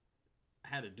Reed. I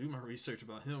had to do my research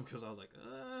about him because I was like,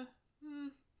 I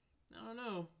don't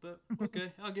know, but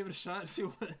okay, I'll give it a shot. See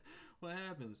what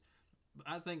happens. But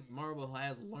I think Marvel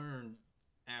has learned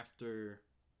after,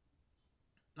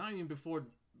 not even before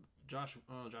Josh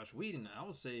Whedon. I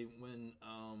would say when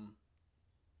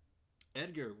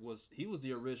Edgar was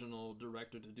the original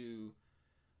director to do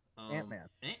Ant Man.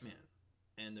 Ant Man,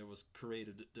 and there was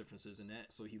creative differences in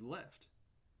that, so he left,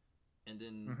 and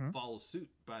then Hmm. followed suit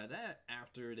by that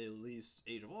after they released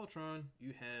Age of Ultron.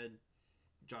 You had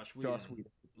Josh Joss Whedon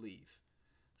Whedon. leave,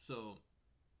 so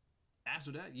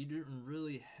after that you didn't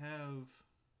really have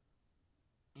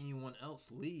anyone else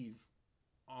leave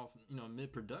off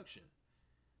mid production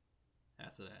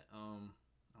after that. I don't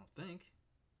think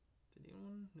did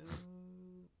anyone no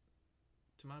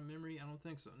to my memory I don't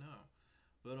think so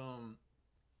no,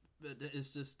 but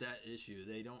it's just that issue.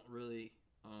 They don't really,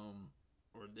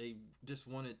 or they just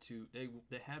wanted to. They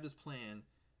have this plan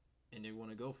and they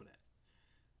want to go for that.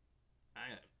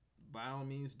 I By all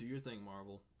means, do your thing,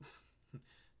 Marvel.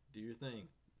 Do your thing.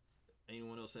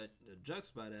 Anyone else that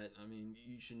objects by that, I mean,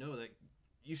 you should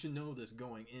know this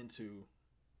going into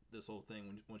this whole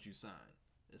thing once you sign.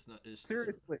 It's not.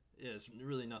 Seriously, Yeah, it's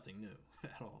really nothing new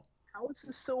at all. how is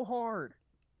this so hard?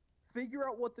 Figure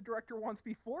out what the director wants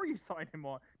before you sign him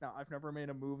on. Now, I've never made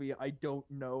a movie. I don't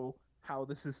know how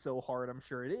this is so hard. I'm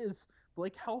sure it is. But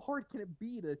like, how hard can it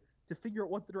be to figure out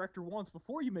what the director wants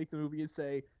before you make the movie and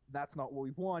say that's not what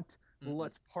we want? Mm-mm.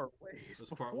 Let's part ways Let's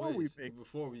before part ways we make.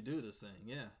 before we do this thing.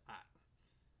 Yeah,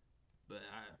 but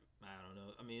I don't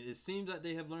know. I mean, it seems like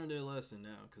they have learned their lesson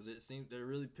now because it seems they're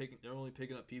only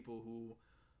picking up people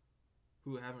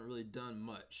who haven't really done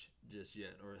much just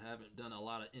yet or haven't done a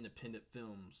lot of independent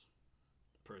films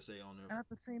per se on their. And at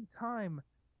the same time,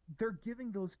 they're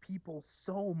giving those people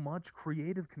so much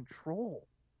creative control.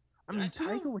 I mean, That too.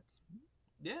 Taika Waititi.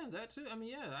 Yeah, that too. I mean,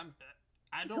 yeah,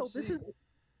 I You don't see.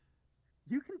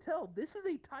 You can tell this is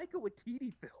a Taika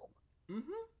Waititi film.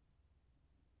 Mm-hmm.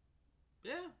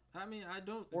 Yeah, I mean,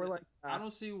 Or like I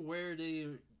don't see where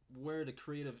the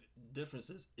creative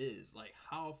differences is. Like,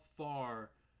 how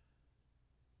far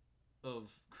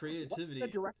of creativity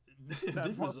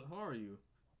difference are you?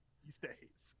 these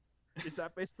days. Is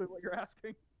that basically what you're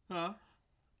asking? Huh?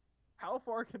 How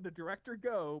far can the director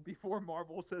go before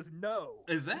Marvel says no?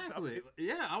 Exactly.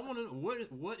 Yeah, I want to.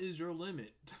 What is your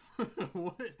limit?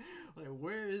 What, like,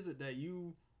 where is it that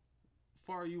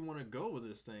far you want to go with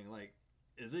this thing? Like,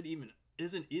 is it even?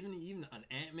 Isn't even an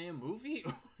Ant-Man movie?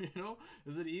 You know,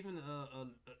 is it even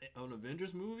an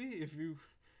Avengers movie? If you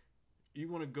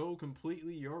want to go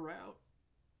completely your route,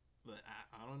 but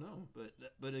I don't know.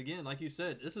 But again, like you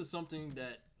said, this is something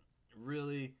that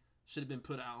really should have been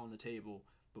put out on the table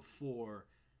before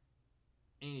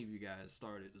any of you guys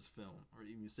started this film or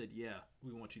even said, yeah,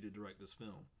 we want you to direct this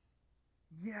film.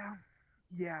 Yeah,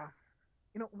 yeah.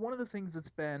 You know, one of the things that's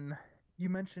been you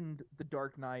mentioned The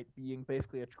Dark Knight being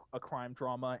basically a crime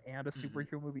drama and a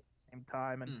superhero movie at the same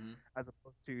time, and Mm-hmm. as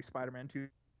opposed to Spider-Man 2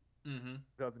 Mm-hmm.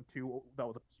 2002, that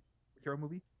was a superhero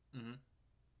movie. Mm-hmm.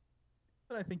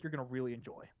 That I think you're gonna really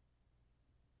enjoy.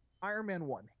 Iron Man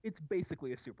 1, it's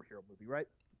basically a superhero movie, right?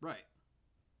 Right.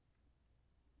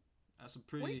 That's a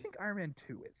What do you pretty. think Iron Man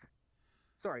 2 is?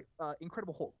 Sorry,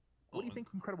 Incredible Hulk. What do you think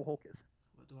Incredible Hulk is?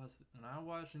 What do when I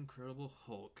watch Incredible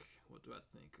Hulk? What do I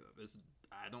think of?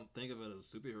 I don't think of it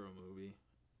as a superhero movie.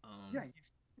 Yeah,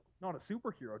 he's not a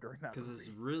superhero during that movie. Because it's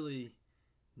really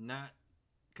not.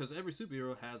 Because every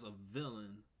superhero has a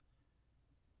villain.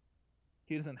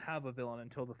 He doesn't have a villain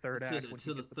until the third act.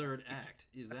 Until the third act,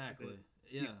 exactly.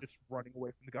 Yeah. He's just running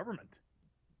away from the government.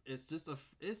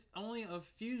 It's only a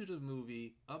fugitive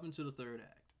movie up until the third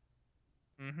act.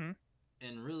 Mm-hmm.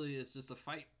 And really, it's just a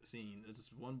fight scene. It's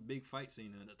just one big fight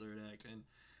scene in the third act, and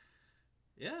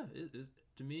yeah,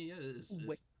 to me, yeah, it's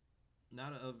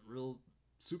not a real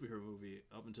superhero movie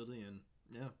up until the end.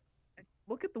 Yeah.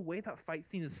 Look at the way that fight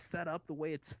scene is set up, the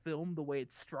way it's filmed, the way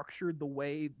it's structured, the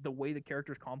way the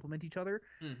characters complement each other.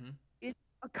 Mm-hmm. It's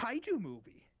a kaiju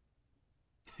movie.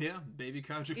 Yeah, baby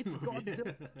kaiju it's movie.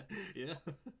 Godzilla. Yeah.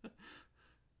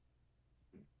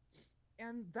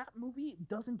 And that movie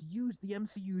doesn't use the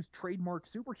MCU's trademark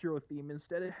superhero theme.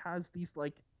 Instead, it has these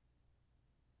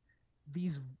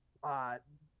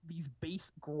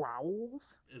bass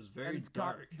growls. It's very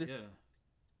dark. This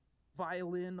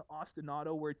violin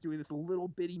ostinato where it's doing this little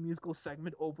bitty musical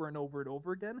segment over and over and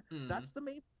over again. Mm-hmm. That's the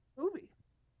main movie.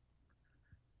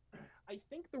 I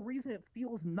think the reason it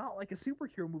feels not like a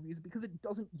superhero movie is because it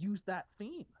doesn't use that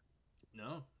theme.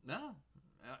 No,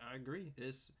 I agree.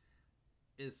 It's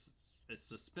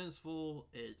suspenseful.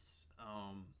 It's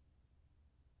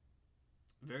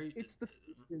very. It's the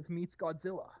Fugitive meets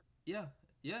Godzilla. Yeah.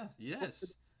 Yes.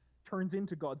 It turns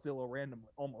into Godzilla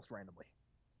almost randomly.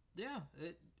 Yeah.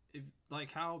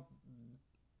 Like how.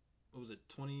 What was it?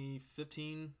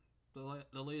 2015.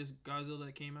 The latest Godzilla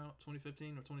that came out.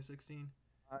 2015 or 2016.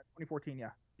 2014. Yeah.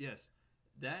 Yes,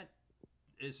 that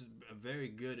is a very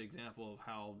good example of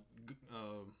how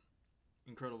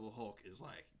Incredible Hulk is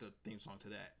like. The theme song to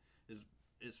that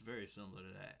it's very similar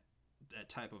to that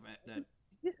type of that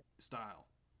style.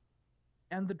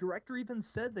 And the director even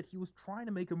said that he was trying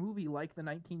to make a movie like the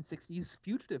 1960s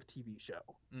Fugitive TV show.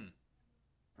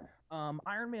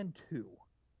 Iron Man 2.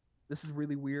 This is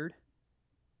really weird.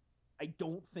 I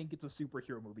don't think it's a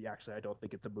superhero movie. Actually, I don't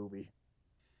think it's a movie.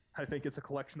 I think it's a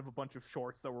collection of a bunch of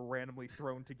shorts that were randomly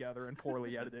thrown together and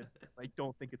poorly edited. I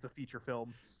don't think it's a feature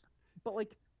film. But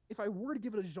like, if I were to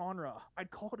give it a genre,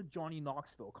 I'd call it a Johnny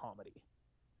Knoxville comedy.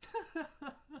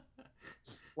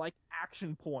 Like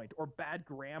Action Point or Bad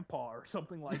Grandpa or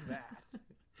something like that.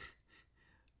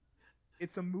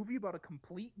 It's a movie about a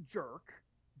complete jerk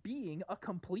being a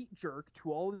complete jerk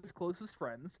to all of his closest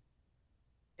friends.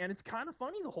 And it's kind of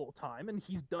funny the whole time, and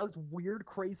he does weird,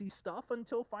 crazy stuff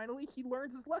until finally he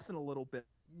learns his lesson a little bit.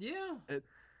 Yeah, It,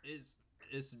 it's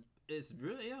it's it's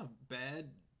really bad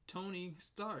Tony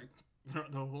Stark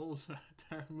the whole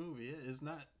entire movie. It's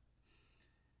not.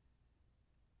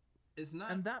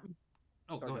 and that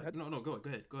Oh, sorry, go go ahead. ahead. No, go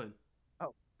ahead.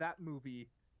 Oh, that movie,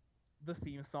 the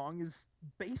theme song is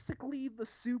basically the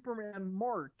Superman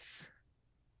march.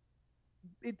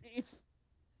 It's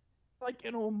like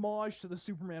an homage to the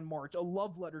Superman march, a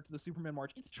love letter to the Superman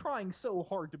march. It's trying so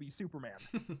hard to be Superman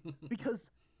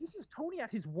because this is Tony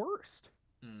at his worst.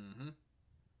 Mm-hmm.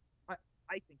 I,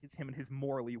 I think it's him and his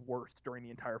morally worst during the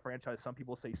entire franchise. Some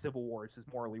people say Civil War is his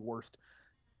morally worst.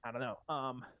 I don't know.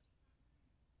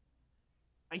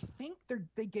 I think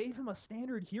they gave him a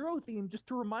standard hero theme just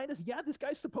to remind us, yeah, this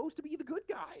guy's supposed to be the good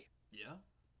guy. Yeah.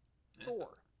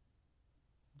 Thor.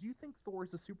 Do you think Thor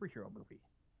is a superhero movie?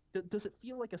 Does it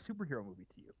feel like a superhero movie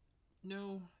to you?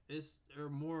 No, it's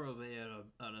more of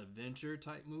an adventure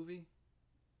type movie,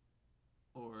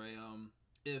 or a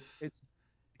if It's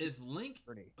if Link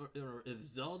journey. or if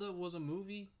Zelda was a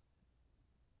movie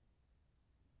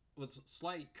with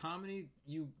slight comedy,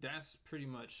 that's pretty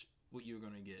much what you're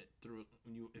gonna get through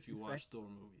if you You say, watch Thor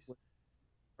movies.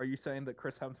 are you saying that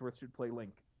Chris Hemsworth should play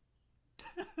Link?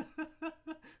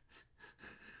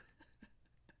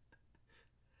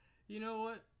 You know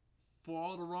what? For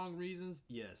all the wrong reasons,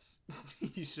 yes,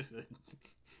 you should.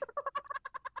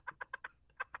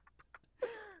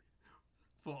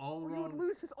 For all the Well, you would wrong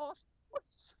lose his awesome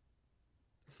voice.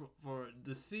 for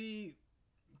to see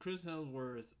Chris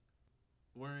Hemsworth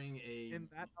wearing In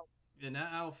that, in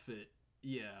that outfit,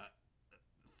 yeah,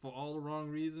 for all the wrong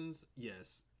reasons,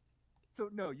 yes. so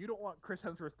no, you don't want Chris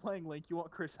Hemsworth playing Link. You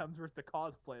want Chris Hemsworth to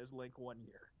cosplay as Link one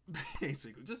year.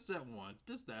 Basically, just that one.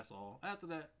 Just that's all. After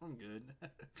that, I'm good.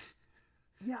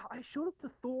 Yeah, I showed up to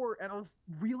Thor and I was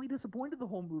really disappointed the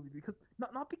whole movie because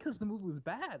not because the movie was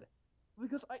bad,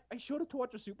 because I showed up to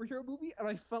watch a superhero movie and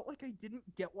I felt like I didn't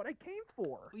get what I came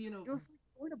for. Well, you know, It was like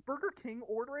going to Burger King,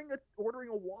 ordering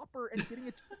a Whopper and getting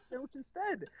a chicken sandwich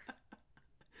instead.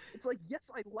 It's like, yes,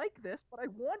 I like this, but I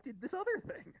wanted this other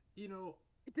thing. you know,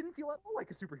 It didn't feel at all like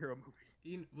a superhero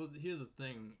movie. well, here's the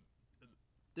thing.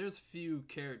 There's few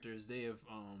characters they have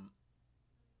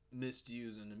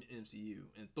misused in the MCU,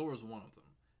 and Thor's one of them.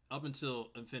 Up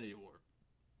until Infinity War,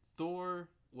 Thor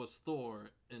was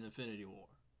Thor in Infinity War.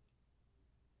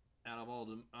 Out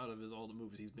of his all the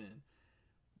movies he's been,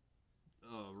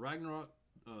 Ragnarok,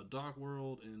 Dark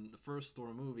World, and the first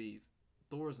Thor movies,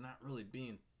 Thor's not really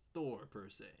being Thor per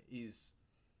se. He's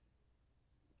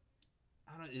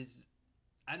I don't is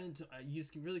I didn't you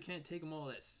just really can't take him all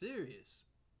that serious,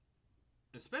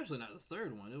 especially not the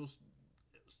third one. It was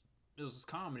just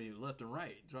comedy left and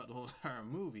right throughout the whole entire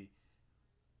movie.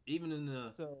 Even in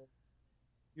the So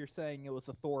you're saying it was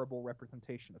a Thorable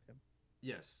representation of him?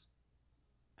 yes,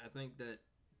 I think that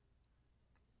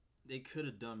they could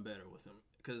have done better with him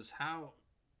because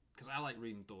I like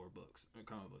reading Thor books,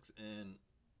 comic books, and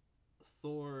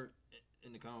Thor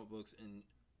in the comic books and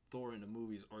Thor in the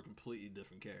movies are completely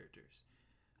different characters.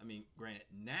 I mean, granted,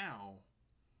 now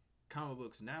comic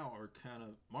books now are kind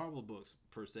of Marvel books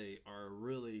per se are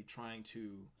really trying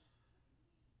to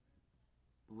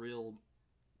reel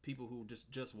people who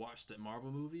just watched the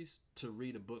Marvel movies to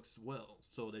read the books well.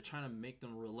 So they're trying to make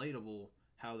them relatable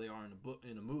how they are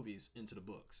in the movies into the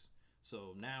books.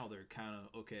 So now they're kind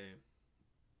of okay.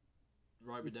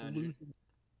 Robert It's Downey. losing what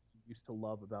you used to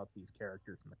love about these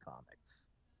characters in the comics,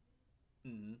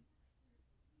 Mm-hmm.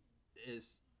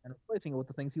 Is and replacing it with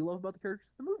the things you love about the characters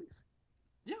in the movies.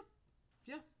 yeah,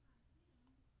 yeah,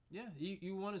 yeah.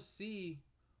 You want to see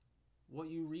what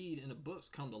you read in the books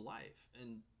come to life,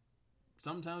 and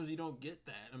sometimes you don't get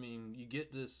that. I mean, you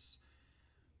get this.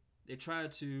 They try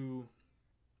to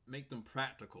make them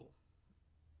practical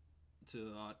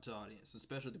to audience,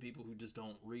 especially the people who just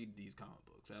don't read these comic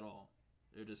books at all.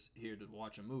 They're just here to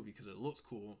watch a movie because it looks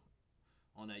cool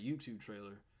on that YouTube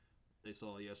trailer they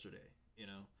saw yesterday. You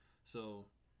know, so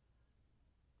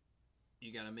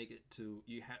you got to make it to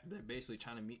you. They're basically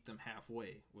trying to meet them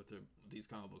halfway with these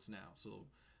comic books now. So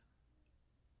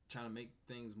trying to make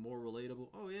things more relatable.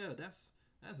 Oh yeah, that's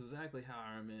exactly how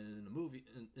Iron Man in the movie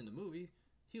in the movie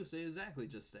he would say exactly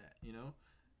just that. You know,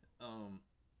 um,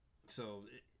 so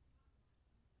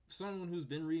someone who's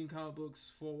been reading comic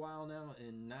books for a while now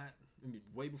and not I mean,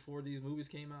 way before these movies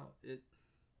came out,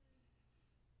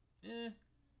 eh,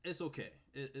 it's okay.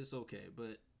 It's okay,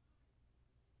 but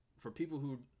for people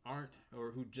who aren't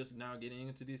or who just now getting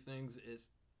into these things,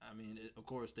 of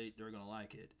course they're gonna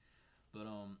like it. But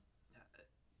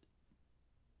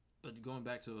but going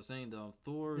back to what I was saying though,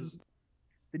 Thor's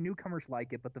The newcomers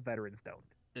like it, but the veterans don't.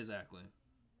 exactly,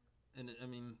 and I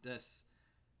mean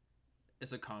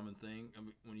it's a common thing. I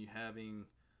mean, when you're having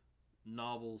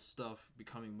novel stuff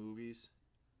becoming movies,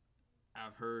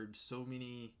 I've heard so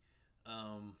many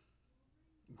um,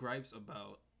 gripes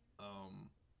about um,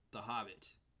 The Hobbit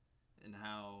and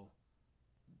how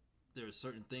there are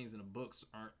certain things in the books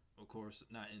aren't, of course,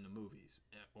 not in the movies,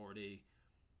 or they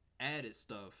added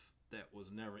stuff that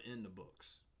was never in the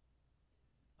books.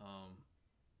 Um,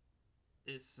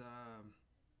 it's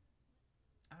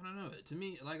I don't know. To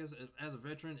me, like as a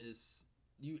veteran, is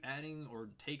you adding or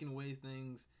taking away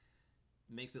things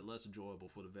makes it less enjoyable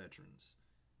for the veterans.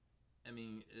 I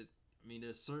mean,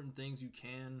 there's certain things you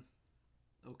can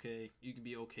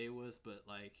be okay with, but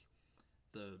like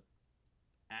the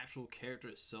actual character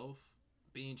itself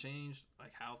being changed,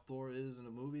 like how Thor is in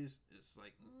the movies, it's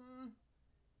like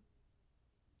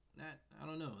that. I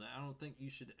don't know. I don't think you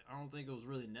should. I don't think it was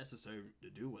really necessary to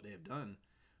do what they have done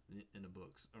in the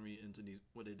books. I mean, into these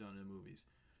what they've done in the movies.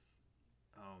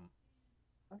 Um,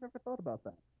 I've never thought about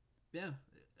that. yeah,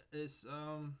 it's I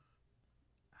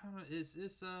don't know,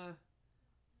 it's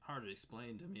hard to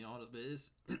explain to me all, but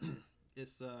it's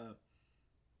it's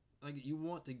like you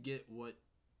want to get what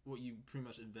you pretty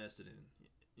much invested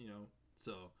in, you know.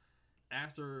 So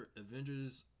after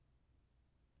Avengers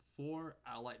 4,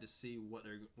 I like to see what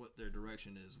their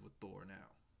direction is with Thor now,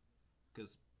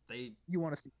 because they You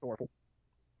want to see Thor?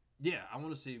 yeah, I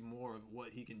want to see more of what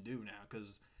he can do now,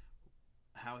 because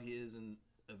how he is in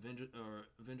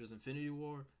Avengers Infinity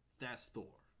War, that's Thor.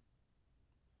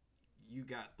 You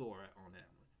got Thor on that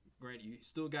one. Granted, you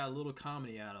still got a little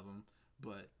comedy out of him,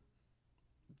 but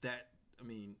that I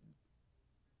mean,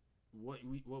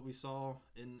 what we saw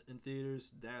in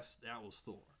theaters, that was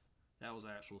Thor. That was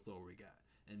actual Thor we got,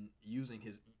 and using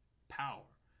his power.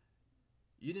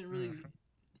 You didn't really Mm.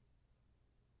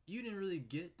 you didn't really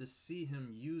get to see him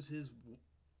use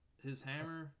his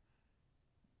hammer.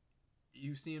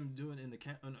 You see him doing it in the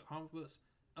comic books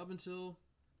up until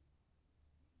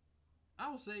I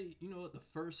would say, the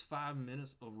first 5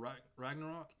 minutes of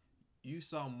Ragnarok, you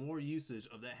saw more usage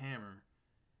of that hammer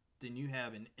than you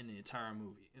have in the entire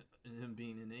movie, in him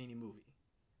being in any movie.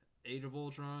 Age of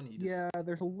Ultron, he just Yeah,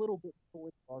 there's a little bit Thor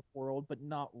Dark World, but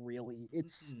not really.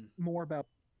 It's mm, more about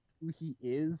who he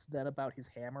is than about his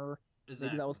hammer. Maybe that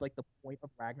exactly was like the point of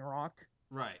Ragnarok.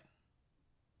 right,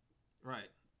 right.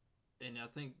 And I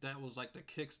think that was like the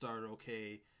Kickstarter.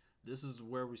 Okay, this is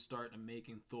where we start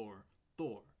making Thor.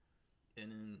 And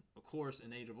then, of course,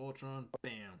 in Age of Ultron,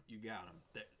 bam, you got him.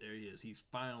 There he is. He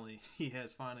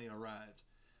has finally arrived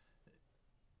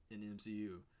in the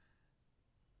MCU.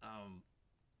 Um,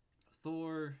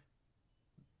 Thor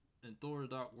and Thor: The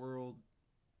Dark World,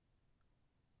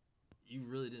 you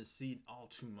really didn't see all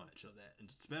too much of that, and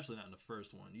especially not in the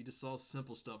first one. You just saw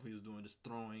simple stuff he was doing, just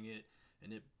throwing it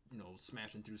and it,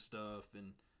 smashing through stuff,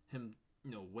 and him,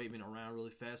 waving around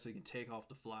really fast so he can take off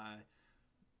the fly.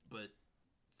 But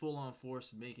full on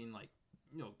force making like,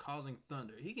 causing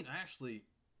thunder. He can actually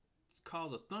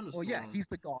cause a Well, yeah, thunderstorm. he's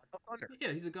the god of thunder.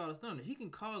 Yeah, he's a god of thunder. He can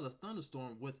cause a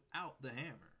thunderstorm without the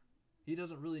hammer. He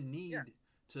doesn't really Yeah, need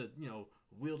to,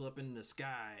 wield up in the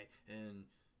sky and,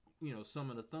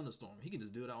 summon a thunderstorm. He can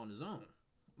just do it on his own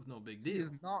with no big he deal.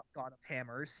 is not god of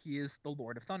hammers. He is the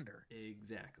lord of thunder.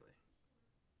 Exactly.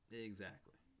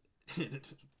 Exactly.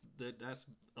 That's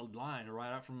a line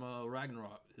right out from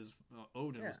Ragnarok. His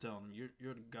Odin Yeah. was telling him,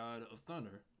 "You're the god of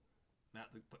thunder,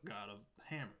 not the god of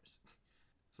hammers."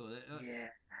 So Yeah. yeah.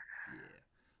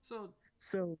 So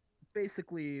So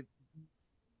basically,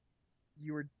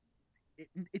 you were.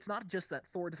 It's not just that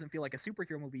Thor doesn't feel like a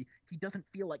superhero movie. He doesn't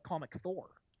feel like comic Thor.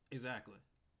 exactly.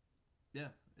 Yeah,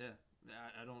 yeah.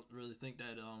 I don't really think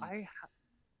that. I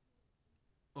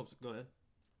Oh, go ahead.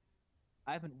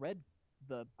 I haven't read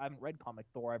I haven't read comic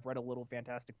Thor. I've read a little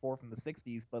Fantastic Four from the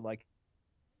 '60s, but like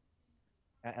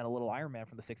and a little Iron Man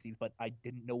from the '60s, but I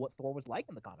didn't know what Thor was like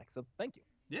in the comics. So thank you.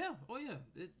 Yeah. Oh yeah.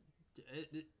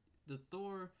 The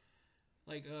Thor,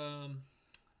 like a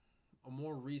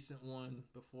more recent one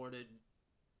before they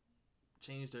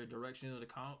changed their direction of the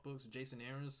comic books. Jason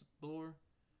Aaron's Thor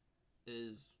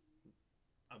is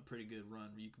a pretty good run.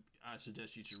 I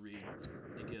suggest you should read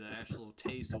to get an actual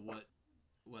taste of what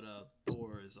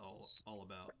Thor is all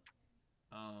about.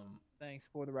 Um, Thanks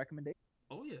for the recommendation.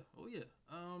 oh yeah, oh yeah.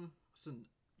 So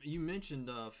you mentioned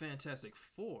Fantastic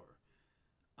Four.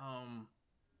 Um,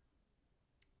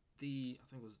 I think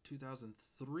it was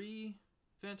 2003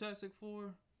 Fantastic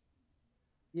Four.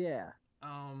 Yeah.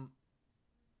 Um,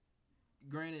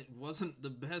 granted, wasn't the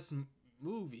best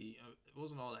movie. it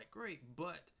wasn't all that great,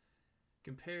 but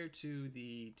compared to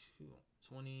the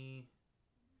 20,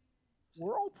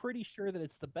 We're all pretty sure that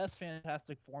it's the best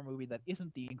Fantastic Four movie that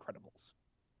isn't The Incredibles.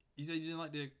 you said you didn't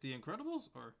like the Incredibles,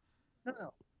 or No.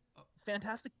 oh,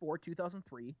 Fantastic Four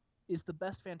 2003 is the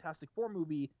best Fantastic Four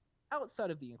movie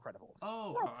outside of The Incredibles.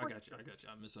 oh, We're all I got you,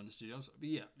 I misunderstood you. I'm sorry. But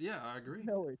yeah, I agree.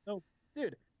 No worries. No,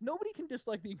 dude, nobody can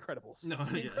dislike The Incredibles. No,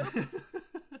 The yeah.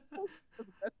 Incredibles are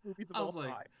the best movies of I all was like,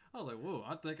 time. whoa!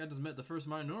 I think I just met the first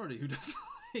minority who does.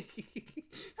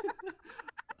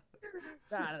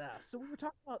 Nah. So we were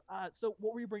talking about. So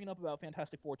what were you bringing up about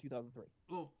Fantastic Four 2003?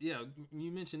 Well, yeah, you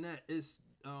mentioned that it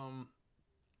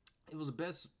was the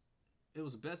best it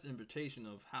was the best invitation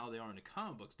of how they are in the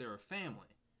comic books. They're a family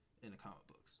in the comic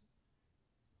books.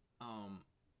 Um,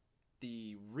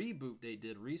 the reboot they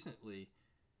did recently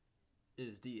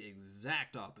is the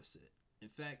exact opposite. In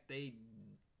fact, they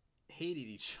hated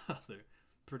each other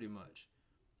pretty much.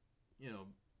 You know,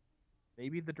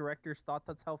 Maybe the directors thought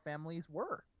that's how families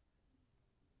were.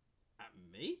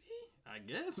 maybe I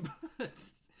guess, but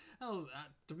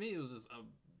to me it was just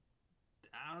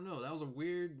I don't know. That was a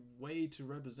weird way to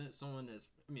represent someone that's.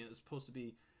 I mean, it's supposed to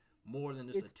be more than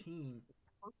just a It's team. the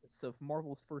purpose of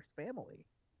Marvel's first family.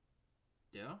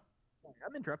 Yeah. Sorry,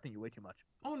 I'm interrupting you way too much.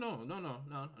 Oh no.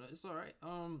 It's all right.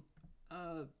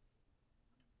 Uh,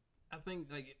 I think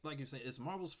like you're saying, it's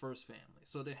Marvel's first family,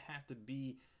 so they have to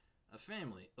be a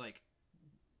family. Like,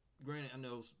 granted, I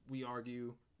know we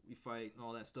argue, we fight, and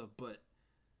all that stuff, but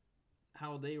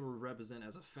how they were represented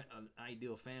as an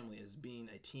ideal family is being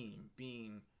a team,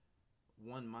 being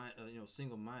one mind,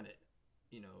 single minded,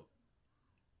 you know,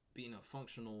 being a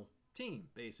functional team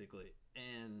basically,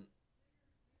 and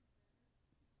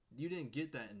you didn't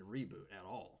get that in the reboot at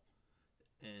all,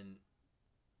 and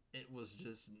it was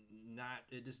just not.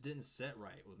 It just didn't set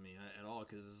right with me at all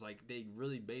because it's like they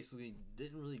really basically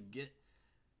didn't really get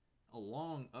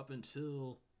along up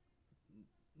until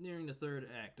nearing the third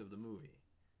act of the movie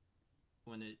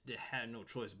when it had no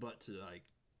choice but to like,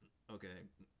 okay,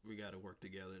 we got to work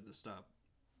together to stop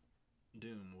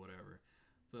Doom, whatever.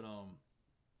 But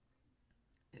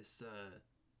it's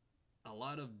a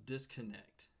lot of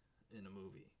disconnect in the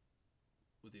movie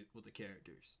with the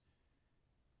characters.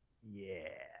 Yeah.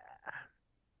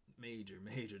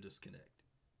 Major disconnect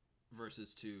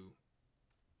versus to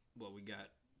what we got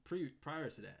prior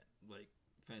to that, like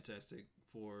Fantastic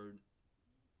Four,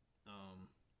 um,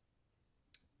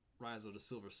 Rise of the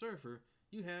Silver Surfer.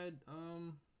 You had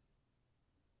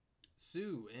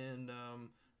Sue and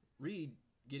Reed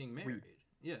getting married. Reed.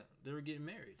 Yeah, they were getting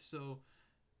married. So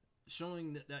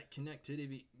showing that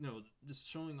connectivity, just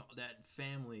showing that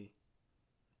family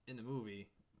in the movie,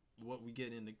 what we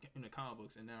get in the comic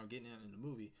books, and now getting it in the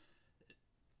movie,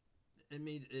 it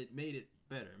made it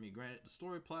better. I mean, granted, the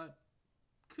story plot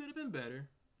could have been better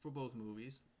for both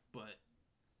movies, but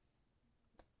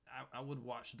I would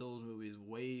watch those movies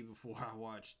way before I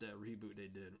watched that reboot they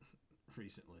did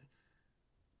recently.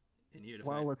 And here the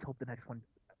Well, fact, let's hope the next one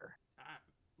does it better.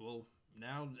 well,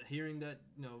 now hearing that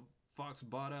Fox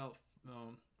bought out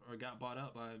or got bought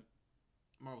out by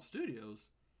Marvel Studios,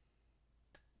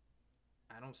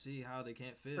 I don't see how they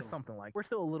can't Or fail. something like. We're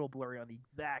still a little blurry on the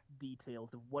exact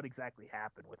details of what exactly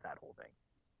happened with that whole thing.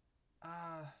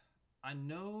 I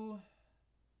know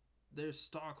their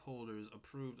stockholders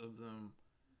approved of them.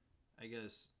 I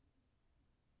guess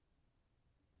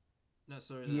not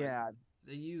necessarily. Like, Yeah.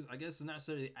 they use. I guess not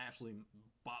necessarily they actually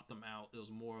bought them out. It was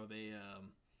more of a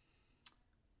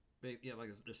yeah, like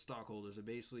the stockholders are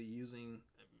basically using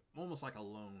almost like a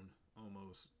loan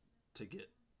almost to get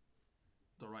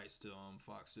the rights to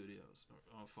Fox Studios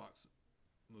or Fox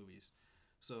movies.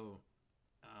 So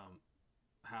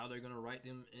how they're gonna write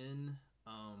them in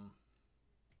um,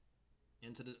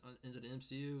 into the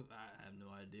MCU, I have no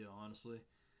idea honestly.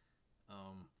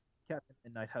 Um, Captain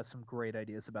Midnight has some great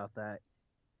ideas about that.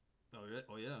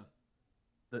 oh yeah.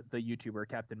 The YouTuber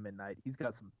Captain Midnight, he's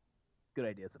got some good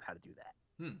ideas of how to do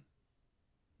that. Hmm.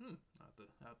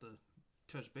 I have to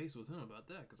touch base with him about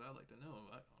that because I'd like to know.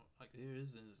 I'd like to hear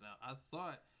his ins now. I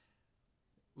thought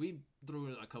we threw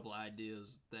in a couple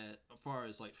ideas that, as far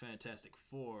as like Fantastic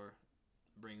Four,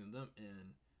 bringing them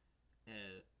in,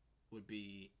 would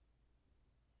be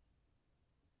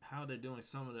how they're doing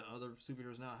some of the other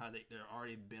superheroes now. How they're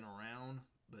already been around,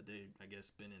 but they I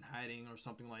guess been in hiding or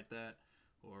something like that,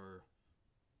 or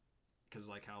because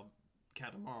like how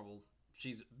Captain Marvel,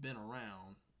 she's been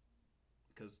around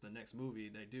because the next movie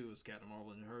they do is Captain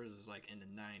Marvel, and hers is like in the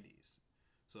 '90s.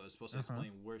 So it's supposed to Uh-huh.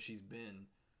 explain where she's been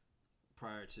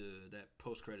prior to that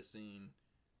post-credit scene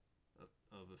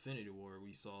of Infinity War.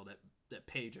 We saw that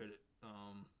pager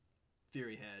that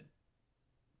Fury had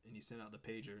and he sent out the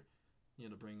pager,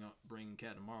 to bring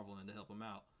Captain Marvel in to help him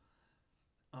out.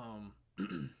 Um,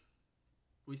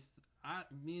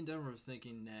 me and Denver were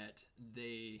thinking that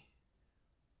they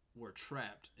were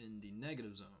trapped in the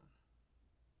negative zone,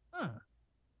 Huh.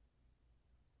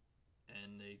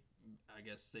 and I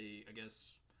guess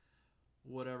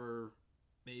whatever,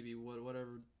 maybe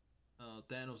whatever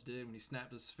Thanos did when he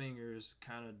snapped his fingers,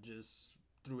 kind of just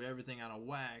threw everything out of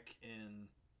whack and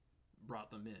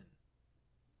brought them in,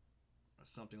 or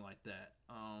something like that.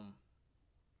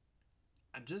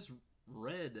 I just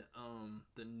read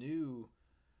the new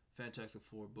Fantastic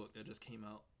Four book that just came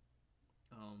out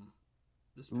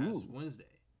this past Ooh. Wednesday,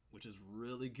 which is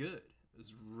really good.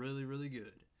 It's really really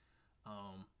good.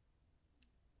 Um,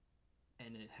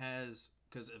 and it has,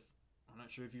 because if I'm not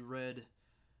sure if you read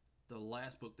the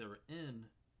last book they were in,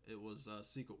 it was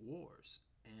Secret Wars,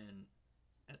 and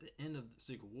at the end of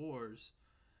Secret Wars,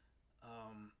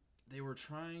 um, they were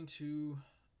trying to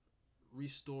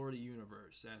restore the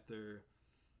universe after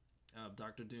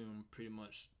Doctor Doom pretty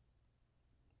much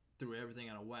threw everything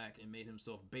out of whack and made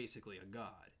himself basically a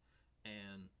god.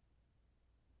 And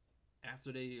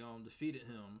after they defeated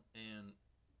him, and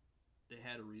they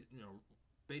had to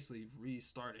basically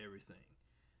restart everything,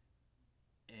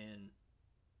 and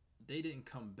they didn't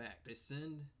come back. They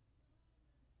send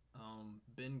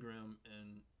Ben Grimm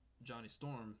and Johnny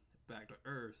Storm back to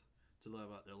Earth to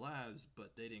live out their lives,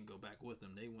 but they didn't go back with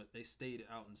them. They stayed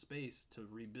out in space to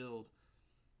rebuild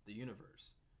the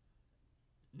universe.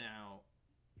 Now,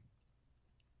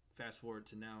 fast forward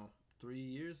to now 3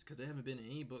 years, because they haven't been in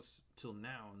any books till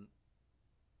now,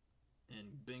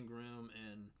 and Ben Grimm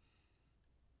and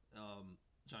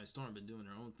Johnny Storm have been doing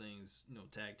their own things,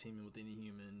 tag teaming with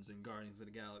Inhumans and Guardians of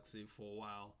the Galaxy for a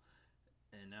while,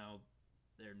 and now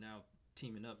they're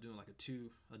teaming up, doing like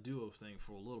a duo thing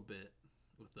for a little bit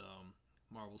with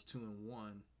Marvel's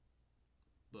 2-in-1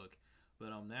 book. But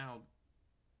now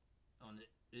on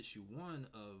issue 1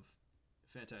 of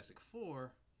Fantastic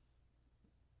Four,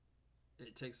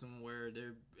 it takes them where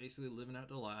they're basically living out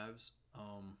their lives.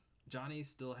 Johnny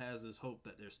still has his hope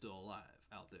that they're still alive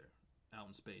out there, out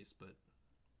in space, but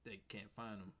they can't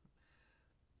find them.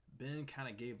 Ben kind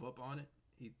of gave up on it.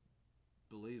 He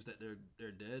believes that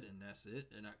they're dead and that's it.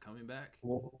 They're not coming back.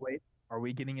 Wait, are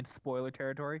we getting into spoiler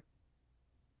territory?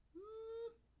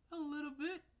 A little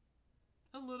bit,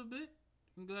 a little bit.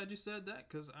 I'm glad you said that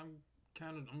because I'm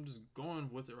just going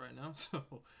with it right now. So,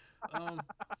 um,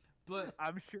 but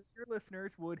I'm sure your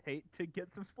listeners would hate to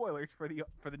get some spoilers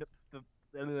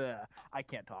the I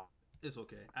can't talk. it's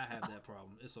okay. I have that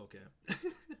problem. It's okay.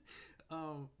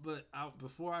 But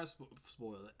before I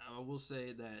spoil it, I will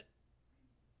say that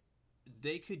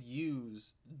they could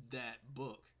use that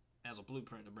book as a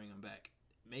blueprint to bring them back,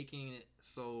 making it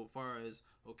so far as,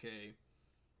 okay,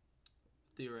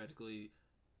 theoretically,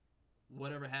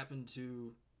 whatever happened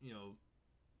to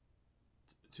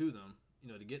to them,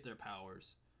 to get their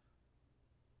powers,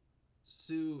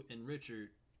 Sue and Richard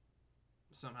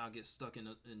somehow get stuck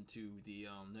into the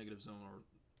negative zone or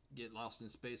get lost in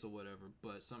space or whatever,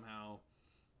 but somehow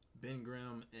Ben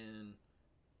Grimm and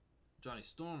Johnny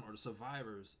Storm are the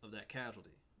survivors of that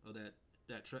casualty, of that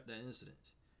incident,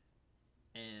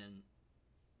 and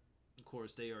of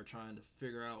course they are trying to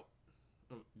figure out.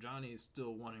 Johnny's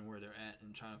still wondering where they're at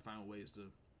and trying to find ways to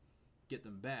get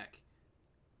them back.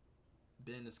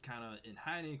 Ben is kind of in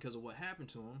hiding because of what happened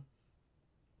to him,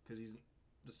 because he's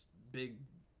this big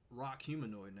rock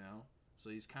humanoid now, so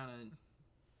he's kind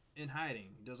of in hiding.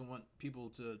 He doesn't want people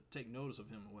to take notice of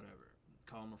him or whatever,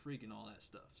 call him a freak and all that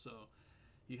stuff. So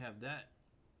you have that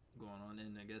going on,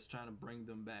 and I guess trying to bring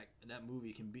them back. That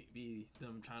movie can be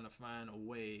them trying to find a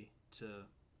way to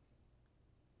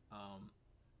um,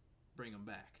 bring them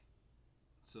back,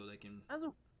 so they can. As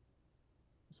a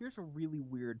Here's a really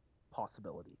weird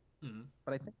possibility, Mm-hmm.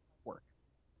 but I think it'll work.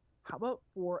 How about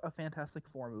for a Fantastic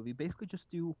Four movie, basically just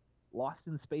do Lost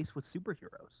in Space with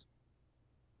superheroes?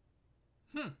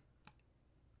 Hmm.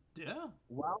 Yeah.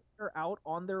 While they're out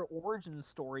on their origin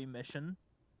story mission,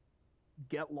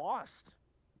 get lost.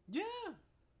 Yeah.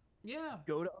 Yeah.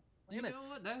 Go to You planets. know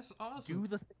what? That's awesome. Do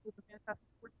the thing that the Fantastic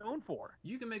Four is known for.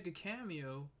 You can make a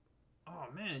cameo. Oh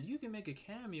man, you can make a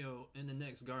cameo in the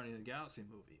next Guardian of the Galaxy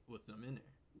movie with them in there.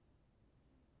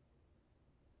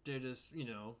 They're just,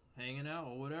 hanging out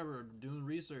or whatever, doing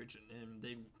research, and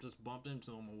they just bumped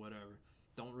into them or whatever.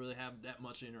 Don't really have that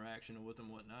much interaction with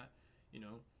them, whatnot. You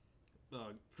know,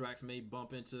 Drax may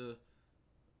bump into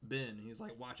Ben. He's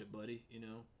like, "Watch it, buddy,"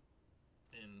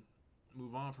 and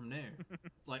move on from there.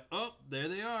 Like, oh, there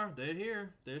they are. They're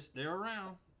here. They're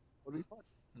around. Would be fun.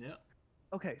 Yep.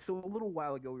 okay, so a little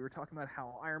while ago we were talking about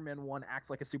how Iron Man 1 acts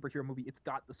like a superhero movie. It's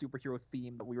got the superhero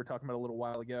theme that we were talking about a little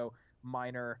while ago,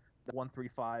 minor, the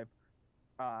 135,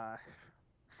 uh,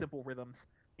 simple rhythms.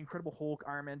 Incredible Hulk,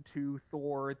 Iron Man 2,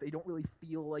 Thor, they don't really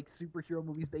feel like superhero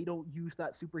movies. They don't use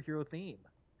that superhero theme.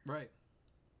 Right.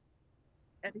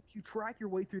 And if you track your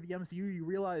way through the MCU, you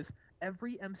realize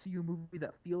every MCU movie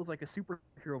that feels like a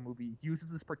superhero movie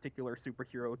uses this particular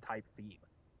superhero type theme.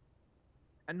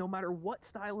 And no matter what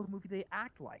style of movie they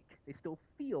act like, they still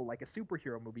feel like a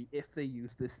superhero movie if they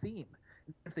use this theme.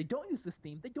 If they don't use this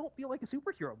theme, they don't feel like a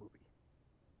superhero movie.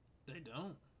 They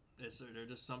don't. They're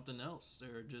just something else.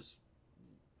 They're just,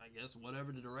 I guess,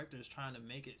 whatever the director is trying to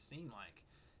make it seem like.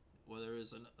 Whether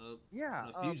it's Yeah,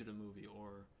 a fugitive movie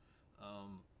or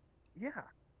yeah,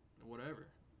 whatever.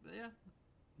 But yeah.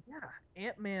 yeah.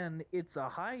 Ant-Man, it's a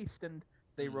heist, and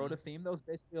they wrote Mm-hmm. a theme that was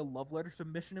basically a love letter to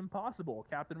Mission Impossible.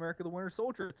 Captain America: The Winter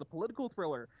Soldier, it's a political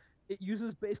thriller. It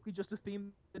uses basically just a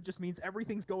theme that just means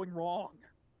everything's going wrong.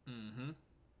 Mm-hmm.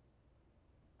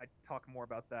 I talk more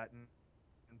about that in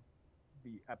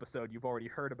the episode. You've already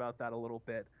heard about that a little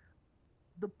bit.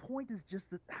 The point is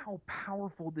just that how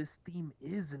powerful this theme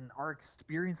is in our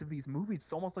experience of these movies.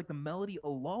 It's almost like the melody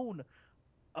alone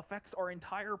affects our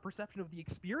entire perception of the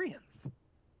experience.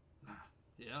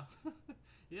 Yeah.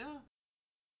 Yeah.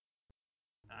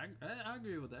 I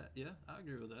agree with that. Yeah, I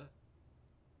agree with that.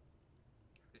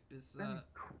 It's And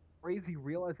crazy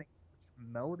realizing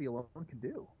what melody alone can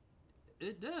do.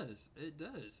 it does. It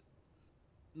does.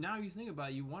 Now you think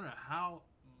about it, you wonder how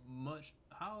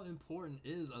important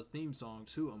is a theme song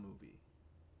to a movie.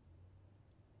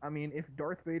 I mean, if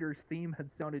Darth Vader's theme had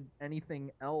sounded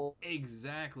anything else,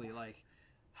 Exactly. Like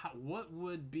what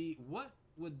would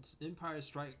Empire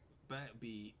Strike Back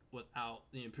be without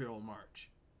the Imperial March?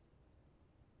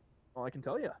 well, I can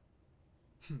tell you.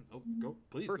 Oh, go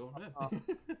please First go off, ahead.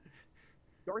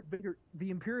 Darth Vader,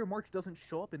 the Imperial March doesn't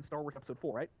show up in Star Wars Episode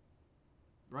 4, right?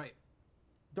 Right.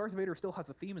 Darth Vader still has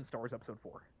a theme in Star Wars Episode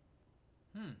 4.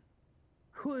 Hmm.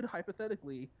 Could,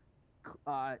 hypothetically,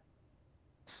 uh,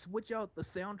 switch out the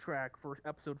soundtrack for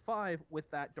Episode 5 with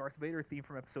that Darth Vader theme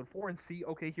from Episode 4 and see,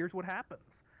 okay, here's what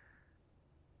happens.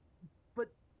 But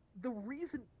the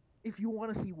reason, if you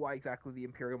want to see why exactly the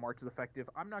Imperial March is effective,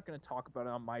 I'm not going to talk about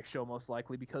it on my show most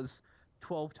likely because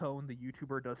 12 Tone, the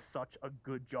YouTuber, does such a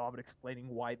good job at explaining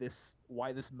why this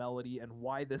melody and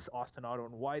why this ostinato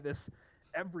and why this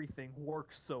everything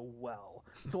works so well.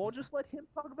 So I'll just let him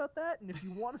talk about that. And if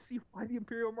you want to see why the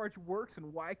Imperial March works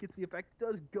and why it gets the effect it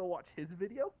does, go watch his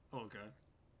video. Okay.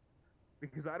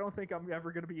 Because I don't think I'm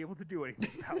ever going to be able to do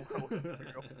anything that well with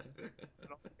Imperial. I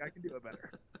don't think I can do it better.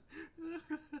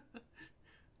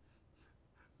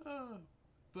 Uh,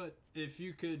 but if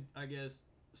you could, I guess,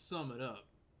 sum it up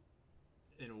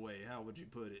in a way, how would you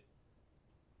put it?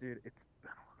 Dude, it's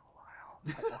been a little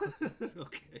while. I honestly,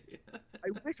 Okay. I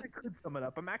wish I could sum it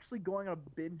up. I'm actually going on a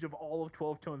binge of all of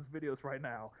 12 Tone's videos right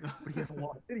now, but he has a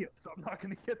lot of videos, so I'm not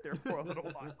going to get there for a little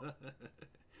while.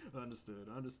 Understood.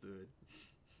 Understood.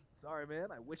 Sorry, man.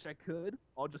 I wish I could.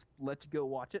 I'll just let you go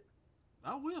watch it.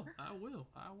 I will. I will.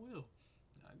 I will.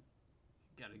 I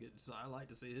gotta get. So I like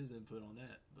to see his input on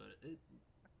that, but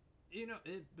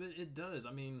but it does.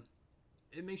 I mean,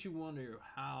 it makes you wonder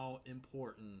how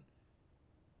important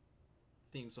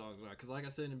theme songs are. Because, like I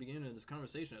said in the beginning of this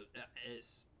conversation,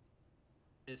 it's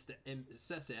it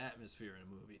sets the atmosphere in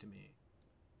a movie to me,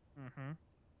 Mm-hmm.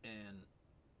 and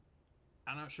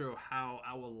I'm not sure how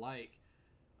I would like.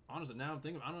 Honestly, now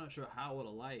I'm not sure how I would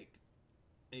have liked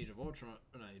Age of Ultron,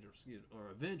 not Age of, excuse,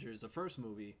 or Avengers, the first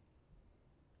movie,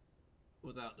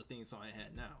 without the theme song it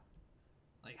had now.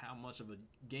 Like, how much of a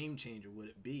game changer would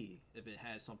it be if it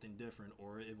had something different,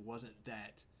 or it wasn't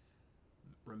that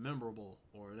memorable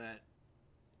or that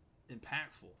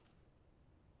impactful?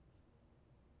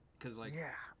 Because like, Yeah.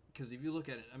 because if you look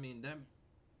at it, I mean that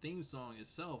theme song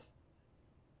itself,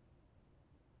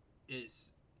 it's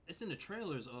it's in the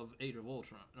trailers of Age of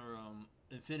Ultron or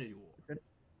Infinity War. And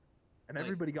Like,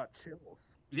 everybody got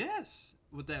chills. yes,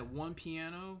 with that one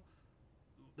piano,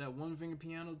 that one finger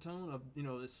piano tone of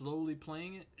it's slowly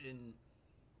playing it and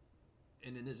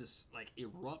then it just like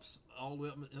erupts all the way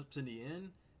up to the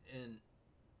end and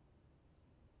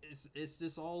it's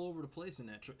just all over the place in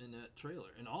in that trailer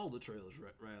in all the trailers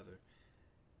rather.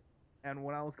 And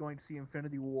when I was going to see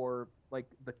Infinity War, like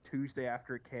the Tuesday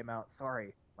after it came out,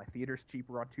 sorry, my theater's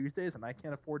cheaper on Tuesdays, and I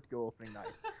can't afford to go opening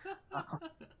night.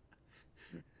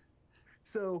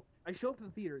 So I show up to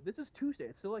the theater. This is Tuesday.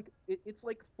 It's still like it's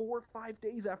like 4 or 5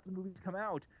 days after the movie's come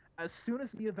out. As soon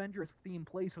as the Avengers theme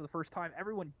plays for the first time,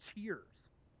 everyone cheers.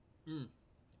 mm.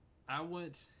 I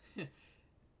went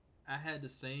I had the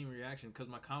same reaction because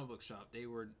my comic book shop,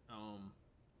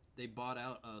 they bought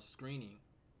out a screening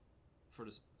for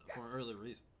this for an early Yes.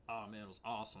 release. Oh man, it was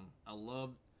awesome. I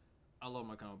love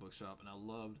my comic book shop, and I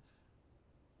loved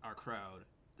our crowd.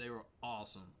 They were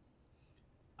awesome.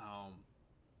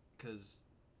 Because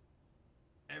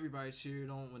everybody cheered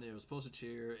on when they were supposed to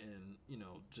cheer, and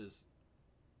just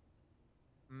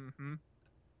Mm-hmm.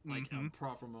 like Mm-hmm.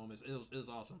 proper moments. It was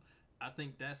awesome. I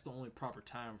think that's the only proper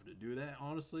time to do that.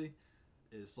 Honestly,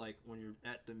 is like when you're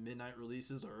at the midnight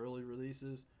releases or early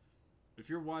releases. If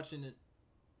you're watching it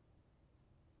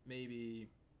maybe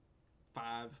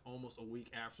almost a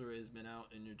week after it's been out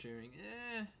and you're cheering,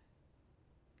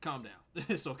 calm down.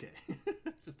 It's okay.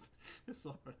 it's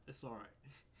all right. It's all right.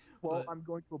 Well, But I'm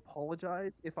going to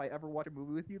apologize if I ever watch a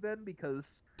movie with you then,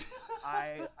 because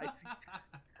I see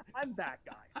I'm that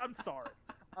guy. I'm sorry.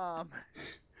 Um,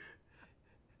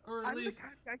 or at I'm the least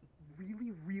kind of guy who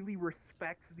really, really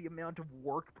respects the amount of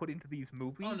work put into these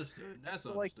movies. understood. And That's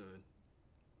so like understood.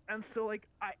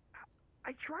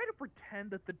 I try to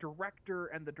pretend that the director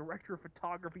and the director of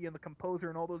photography and the composer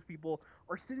and all those people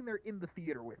are sitting there in the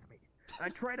theater with me. And I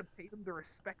try to pay them the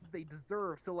respect that they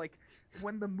deserve. So like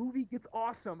when the movie gets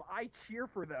awesome, I cheer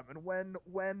for them. And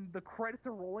when the credits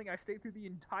are rolling, I stay through the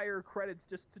entire credits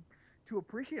just to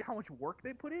appreciate how much work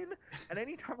they put in. And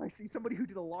anytime I see somebody who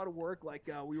did a lot of work, like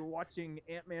we were watching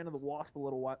Ant-Man and the Wasp a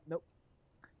little while. Nope,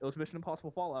 it was Mission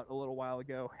Impossible Fallout a little while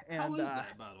ago, How and is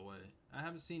that, by the way? I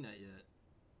haven't seen that yet.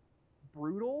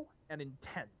 brutal and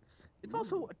intense. It's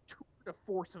also Ooh, a tour de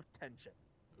force of tension.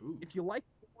 ooh, If you like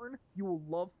Bourne, you will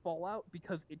love Fallout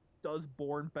because it does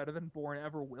Bourne better than Bourne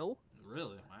ever will.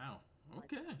 really? Wow.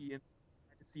 Okay. Minus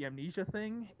the amnesia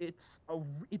thing. It's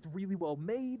really well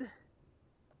made.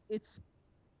 It's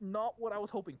not what I was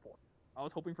hoping for. I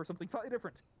was hoping for something slightly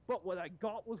different, but what I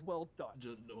got was well done.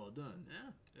 Well done.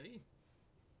 Yeah. Hey,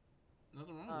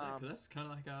 nothing wrong with that. Um, Cause that's kind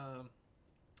of like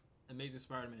Amazing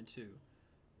Spider-Man 2.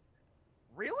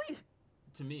 really?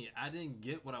 To me, I didn't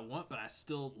get what I want, but I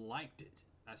still liked it.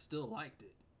 I still liked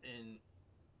it, and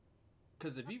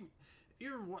because if you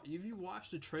watch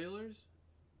the trailers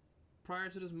prior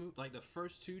to this movie, like the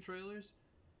first two trailers,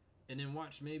 and then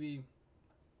watch maybe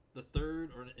the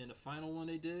third or in the final one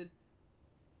they did,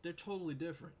 they're totally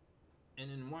different. And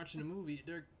then watching the movie,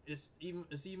 it's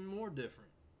even more different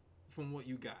from what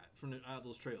you got from out of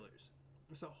those trailers.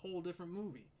 It's a whole different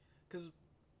movie because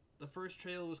the first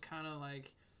trailer was kind of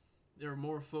like they were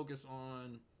more focused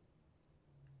on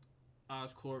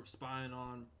Oscorp spying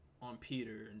on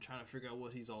Peter and trying to figure out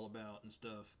what he's all about and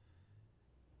stuff.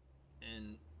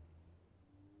 And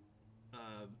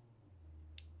uh,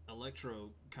 Electro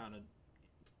kind of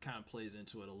plays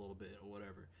into it a little bit or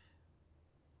whatever.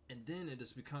 And then it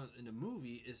just becomes in the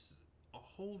movie. It's a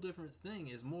whole different thing.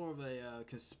 It's more of a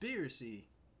conspiracy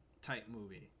type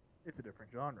movie. It's a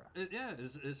different genre. Yeah,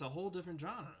 it's a whole different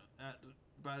genre.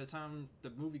 By the time the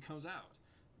movie comes out,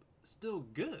 still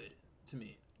good to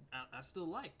me. I still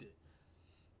liked it,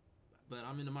 but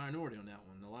I'm in the minority on that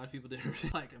one. A lot of people didn't really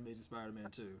like Amazing Spider-Man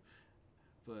 2,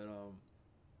 but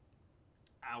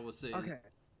I would say, Okay,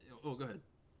 oh, go ahead.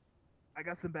 I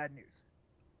got some bad news.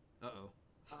 Uh oh.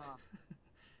 Um,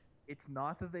 it's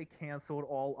not that they canceled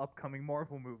all upcoming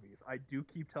Marvel movies. I do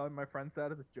keep telling my friends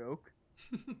that as a joke.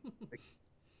 Like,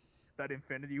 that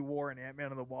Infinity War and Ant-Man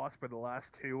and the Wasp are the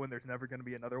last two, and there's never going to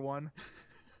be another one.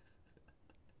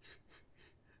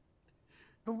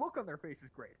 The look on their face is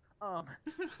great.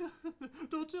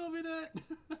 Don't tell me that.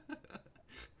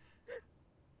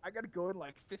 I got to go in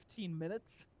like 15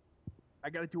 minutes. I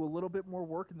got to do a little bit more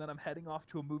work, and then I'm heading off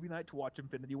to a movie night to watch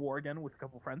Infinity War again with a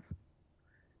couple friends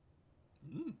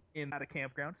Mm, at a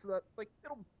campground. So that like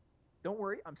don't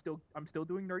worry, I'm still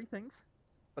doing nerdy things,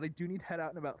 but I do need to head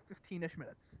out in about 15ish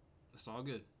minutes. it's all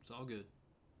good. It's all good.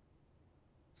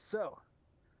 So,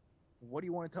 what do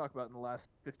you want to talk about in the last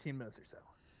 15 minutes or so?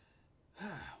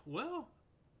 Well,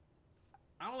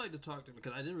 I would like to talk to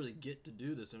because I didn't really get to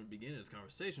do this in the beginning of this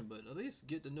conversation, but at least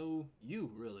get to know you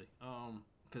really,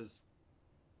 because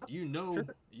Sure.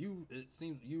 it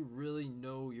seems you really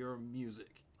know your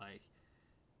music, like,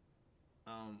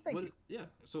 Thank what, you. yeah.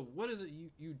 So what is it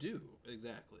you do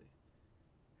exactly?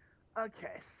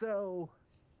 Okay, so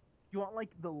you want like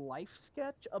the life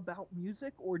sketch about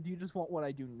music, or do you just want what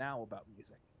I do now about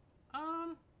music?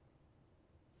 Um,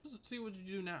 let's see what you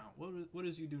do now. What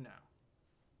is you do now?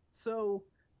 So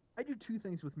I do two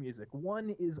things with music. One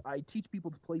is I teach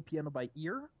people to play piano by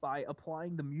ear by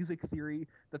applying the music theory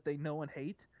that they know and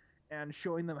hate and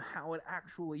showing them how it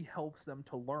actually helps them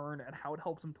to learn and how it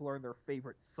helps them to learn their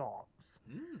favorite songs.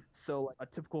 Hmm. So like, a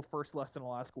typical first lesson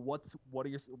will ask, what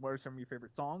are some of your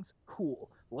favorite songs? Cool.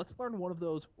 Let's learn one of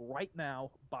those right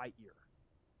now by ear,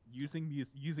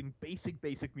 using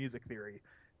basic music theory,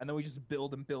 and then we just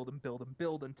build and build and build and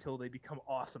build until they become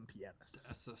awesome pianists.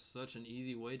 That's such an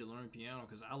easy way to learn piano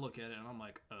because I look at it and I'm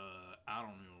like, I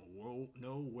don't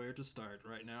know where to start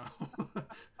right now.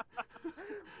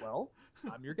 Well,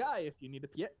 I'm your guy if you need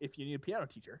a piano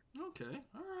teacher. Okay,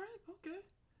 all right, okay.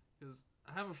 Because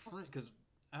I have a friend. Because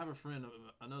I have a friend,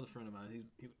 another friend of mine.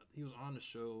 He was on the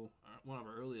show, one of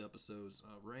our early episodes.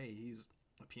 Ray,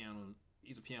 a piano.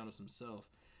 He's a pianist himself.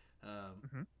 Um,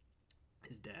 Hmm.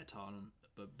 his dad taught him,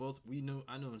 but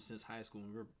I know him since high school.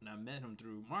 And I met him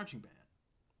through marching band.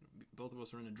 Both of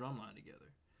us were in the drum line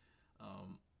together.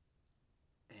 Um,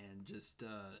 and just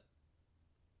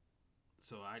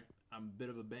so I'm a bit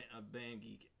of a band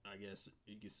geek, I guess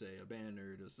you could say, a band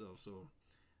nerd or so. So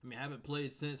I mean, I haven't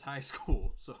played since high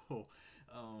school, so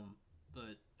um,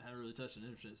 but I haven't really touched an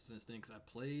instrument since then because I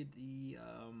played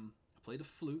the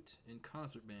flute in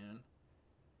concert band,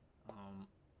 um,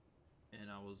 and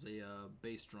I was a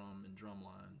bass drum and drum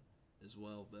line as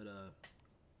well. But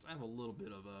I have a little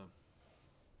bit of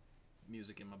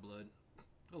music in my blood,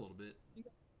 a little bit. You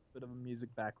got a bit of a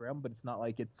music background, but it's not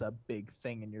like it's a big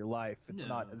thing in your life. It's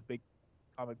not No, as big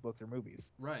as comic books or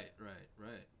movies. right.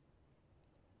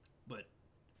 But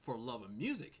for love of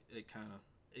music, it kind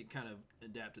of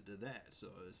adapted to that. So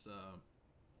it's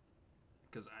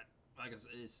because I like I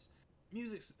said, it's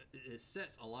music. It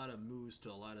sets a lot of moods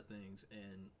to a lot of things,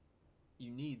 and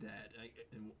you need that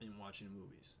in watching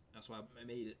movies. That's why I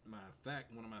made it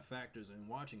one of my factors in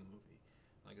watching a movie.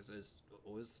 Like I said, it's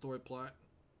always story plot,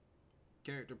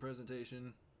 character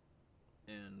presentation,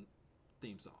 and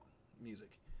theme song, music.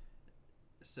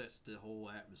 It sets the whole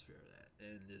atmosphere of that,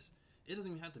 and it doesn't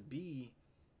even have to be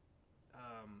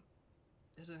um,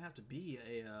 it doesn't have to be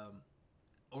a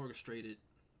orchestrated,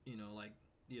 like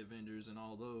the Avengers and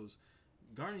all those.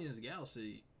 Guardians of the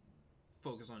Galaxy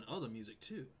focus on other music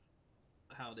too.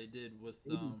 How they did with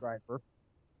Baby Driver,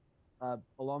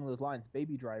 along those lines,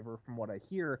 Baby Driver, from what I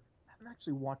hear, I haven't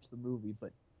actually watched the movie,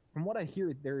 but from what I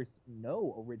hear, there's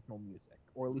no original music,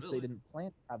 or at least they really. didn't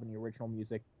plan to have any original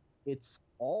music. It's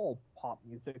all pop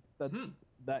music Hmm.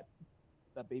 that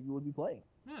that Baby would be playing.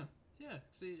 Yeah. Yeah.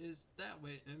 See, it's that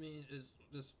way. I mean, it's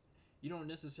just you don't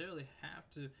necessarily have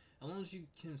to, as long as you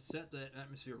can set that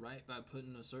atmosphere right by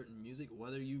putting a certain music,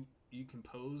 whether you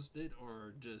composed it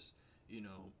or just you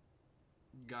know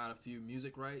got a few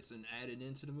music rights and added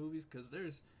into the movies. Because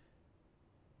there's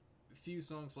a few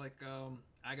songs like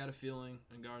 "I Got a Feeling"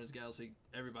 and Guardians of the Galaxy.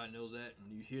 Everybody knows that.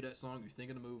 When you hear that song, you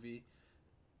think of the movie.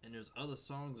 And there's other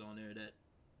songs on there that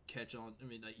catch on. I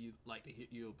mean, that you like to hear,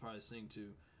 you'll probably sing to.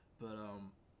 But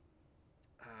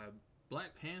uh,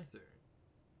 Black Panther,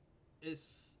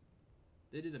 it's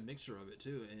they did a mixture of it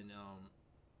too, and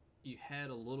you had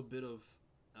a little bit of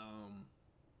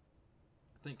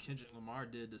I think Kendrick Lamar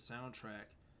did the soundtrack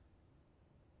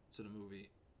to the movie.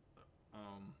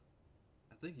 Um,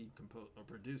 I think he composed or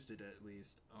produced it at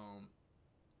least.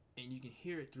 And you can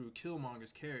hear it through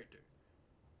Killmonger's character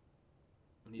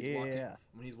Yeah.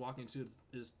 when he's walking to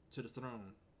the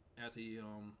throne after he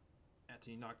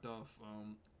knocked off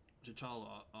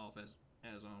T'Challa off as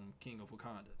king of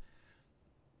Wakanda.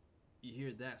 You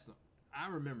hear that song. I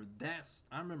remember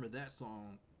that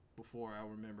song before I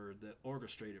remember the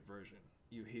orchestrated version.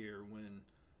 You hear when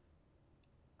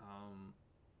um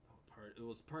it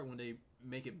was the part when they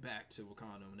make it back to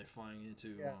Wakanda when they're flying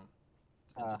Yeah.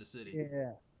 into the city.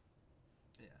 Yeah.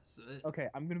 Yeah. Okay,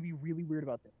 I'm gonna be really weird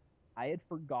about this. I had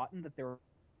forgotten that there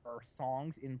are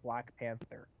songs in Black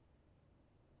Panther.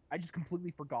 I just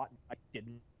completely forgotten. I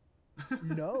didn't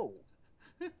know.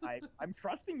 I'm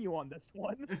trusting you on this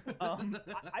one.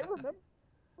 I remember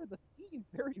the scene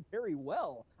very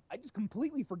well. I just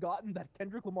completely forgotten that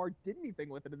Kendrick Lamar did anything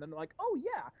with it, and then they're like, oh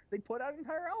yeah, they put out an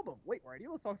entire album. Wait, were any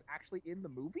of those songs actually in the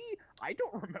movie? I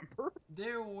don't remember.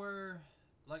 There were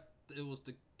like it was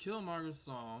the Killmonger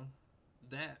song,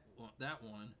 that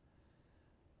one.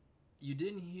 You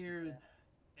didn't hear.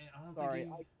 I don't think Sorry,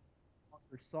 you. I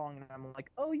your song, and I'm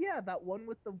like, oh yeah, that one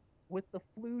with the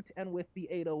flute and with the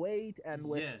 808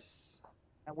 Yes.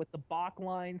 and with the Bach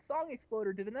line. Song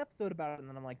Exploder did an episode about it, and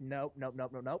then I'm like, nope.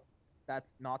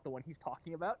 That's not the one he's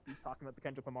talking about. He's talking about the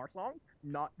Kendrick Lamar song,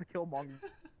 not the Killmonger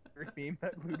theme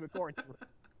that Ludwig Göransson.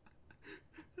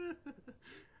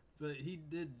 But he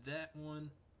did that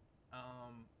one,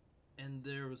 and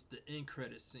there was the end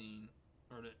credit scene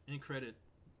or the end credit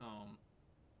um,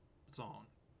 song.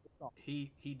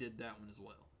 He did that one as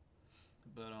well.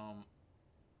 But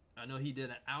I know he did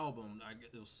an album.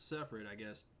 It was separate, I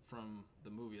guess, from the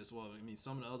movie as well. I mean,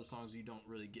 some of the other songs you don't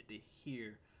really get to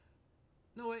hear.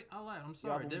 No, wait, I lied. I'm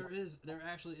sorry. There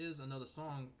actually is another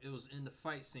song. It was in the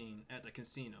fight scene at the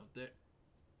casino. There,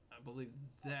 I believe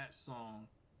that song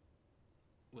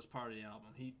was part of the album.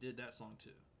 He did that song too.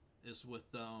 It's with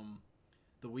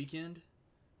The Weeknd,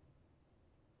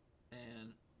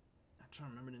 and I'm trying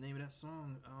to remember the name of that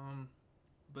song.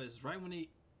 But it's right when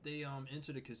they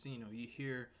enter the casino. You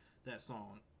hear that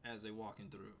song as they walking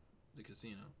through the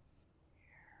casino.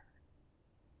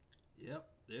 Yep.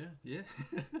 Yeah.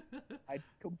 I'd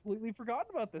completely forgotten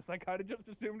about this. I kind of just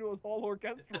assumed it was all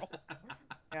orchestral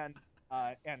and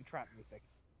trap music.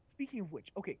 Speaking of which,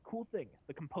 okay, cool thing.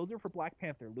 The composer for Black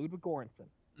Panther, Ludwig Göransson.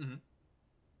 Mhm.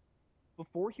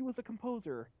 Before he was a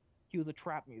composer, he was a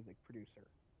trap music producer.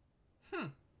 Hmm.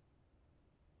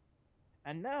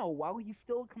 And now, while he's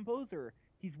still a composer,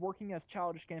 he's working as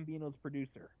Childish Gambino's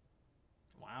producer.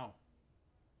 Wow.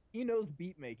 He knows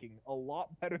beat making a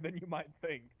lot better than you might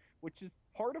think, which is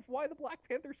part of why the Black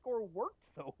Panther score worked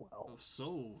so well.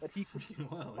 So That he could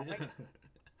freaking well, yeah. beat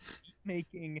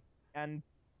making and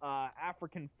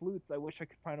African flutes. I wish I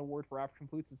could find a word for African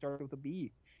flutes that started with a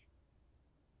B.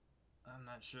 I'm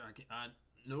not sure. I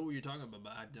know what you're talking about,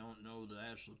 but I don't know the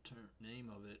actual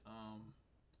name of it.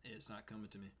 It's not coming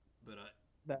to me. But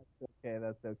That's okay.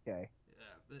 That's okay.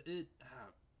 yeah, but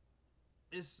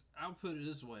it's. I'll put it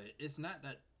this way: it's not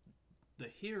that the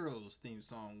hero's theme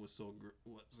song was so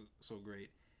great,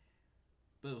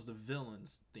 but it was the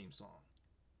villain's theme song.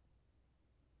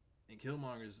 And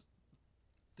Killmonger's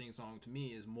theme song to me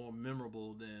is more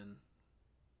memorable than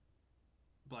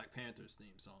Black Panther's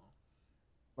theme song.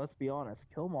 Let's be honest,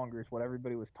 Killmonger is what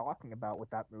everybody was talking about with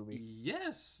that movie.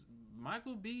 Yes,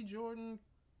 Michael B. Jordan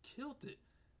killed it.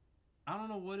 I don't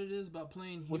know what it is about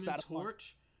playing Human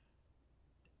Torch,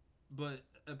 but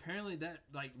apparently that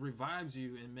like revives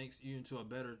you and makes you into a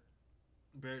better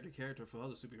character for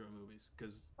other superhero movies.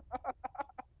 Because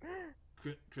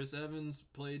Chris Evans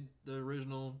played the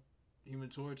original Human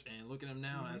Torch, and look at him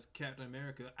now as Captain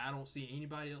America. I don't see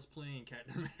anybody else playing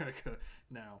Captain America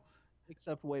now,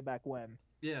 except way back when.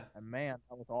 Yeah, and man,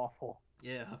 that was awful.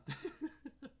 Yeah.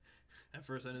 At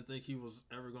first, I didn't think he was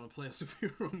ever going to play a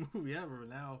superhero movie ever.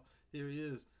 Now here he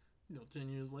is, 10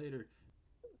 years later.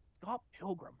 Scott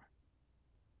Pilgrim.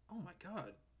 Oh my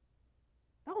god.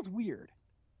 That was weird.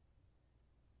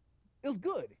 It was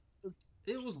good.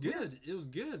 It was good. It was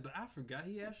good, but I forgot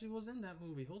he actually was in that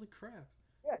movie. Holy crap.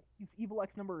 Yeah, he's Evil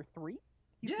X number 3.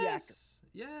 He's the actor.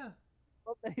 Yeah. I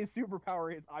love that his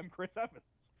superpower is I'm Chris Evans.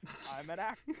 I'm an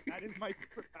actor. That is my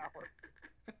superpower.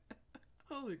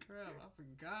 Holy crap, I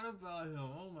forgot about him.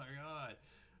 Oh my god.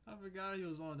 I forgot he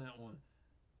was on that one.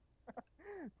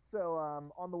 So,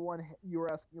 on the one, you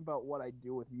were asking about what I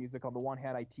do with music. On the one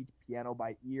hand, I teach piano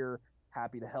by ear.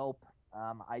 Happy to help.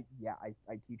 I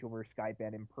teach over Skype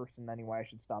and in person anyway. I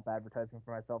should stop advertising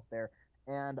for myself there.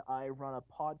 And I run a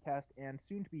podcast and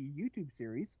soon to be YouTube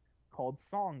series called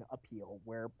Song Appeal,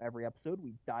 where every episode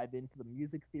we dive into the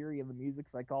music theory and the music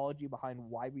psychology behind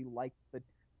why we like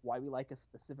a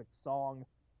specific song.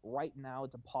 Right now,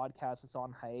 it's a podcast that's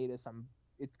on hiatus.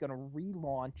 It's going to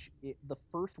relaunch it the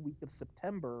first week of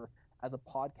September as a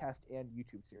podcast and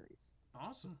YouTube series.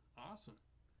 Awesome.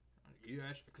 You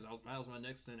actually, because that was my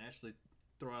next thing, actually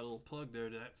throw out a little plug there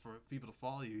for people to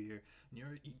follow you here. You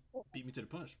beat me to the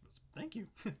punch. Thank you.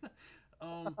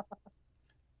 And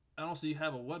also, you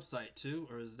have a website too,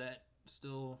 or is that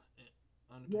still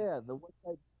under? Yeah, the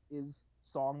website is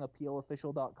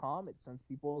songappealofficial.com. It sends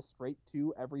people straight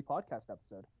to every podcast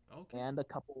episode. Okay. And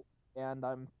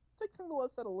I'm fixing the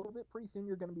website a little bit. Pretty soon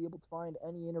you're going to be able to find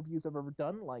any interviews I've ever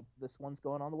done, like this one's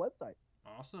going on the website.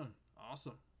 Awesome.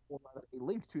 Or rather, a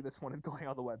link to this one is going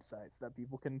on the website so that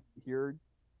people can hear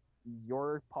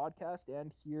your podcast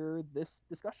and hear this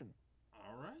discussion.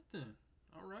 All right then.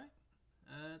 All right.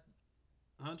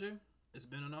 Hunter, it's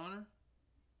been an honor.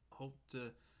 Hope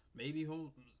to maybe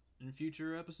in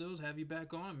future episodes have you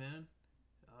back on, man.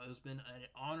 It's been an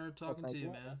honor talking to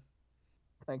you, man.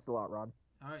 Thanks a lot, Ron.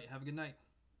 All right, have a good night.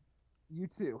 You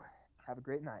too. Have a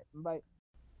great night. Bye.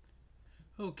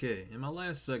 Okay, in my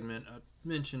last segment, I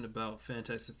mentioned about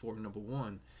Fantastic Four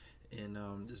 #1,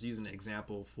 and just using an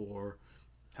example for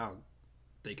how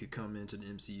they could come into the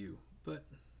MCU. But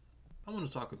I want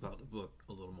to talk about the book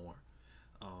a little more.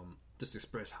 Just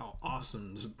express how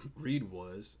awesome this read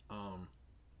was.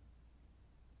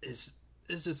 It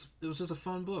was just a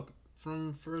fun book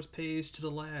from first page to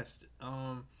the last.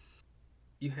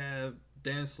 You have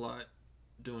Dan Slott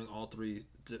doing all 3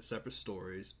 separate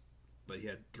stories, but he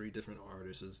had 3 different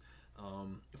artists.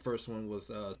 The first one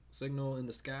was Signal in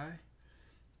the Sky,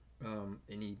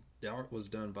 And the art was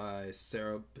done by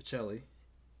Sarah Pacelli,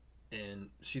 and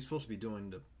she's supposed to be doing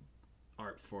the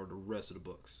art for the rest of the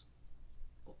books,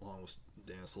 along with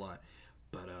Dan Slott.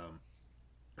 But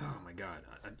oh my god,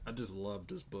 I just love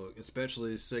this book,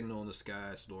 especially Signal in the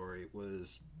Sky story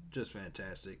was just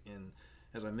fantastic. And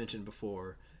as I mentioned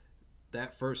before,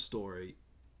 that first story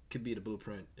could be the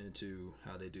blueprint into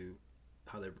how they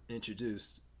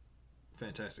introduced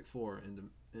Fantastic Four in the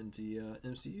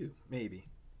MCU.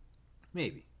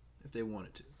 Maybe if they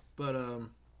wanted to. But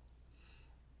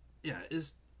yeah,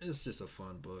 it's just a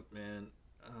fun book, man.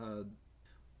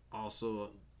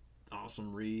 Also,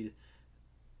 awesome read.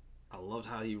 I loved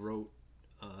how he wrote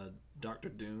Doctor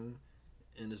Doom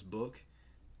in this book.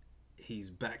 He's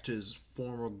back to his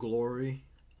former glory,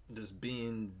 just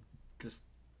being just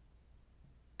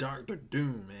Doctor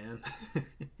Doom, man.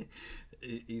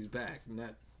 He's back,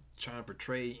 not trying to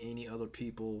portray any other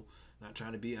people, not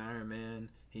trying to be Iron Man.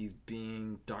 He's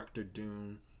being Doctor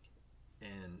Doom,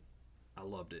 and I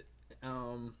loved it.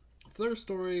 Third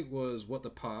story was What the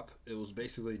Pop. It was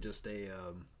basically just a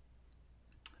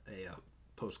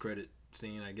post-credit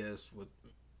scene, I guess, with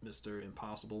Mr.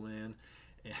 Impossible Man,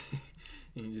 and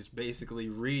he's just basically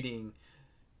reading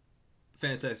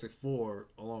Fantastic Four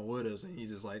along with us, and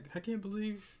he's just like, I can't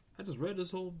believe I just read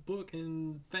this whole book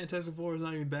and Fantastic Four is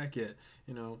not even back yet,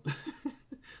 you know.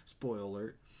 Spoiler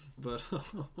alert. But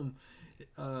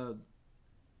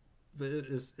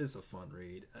it's a fun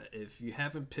read. If you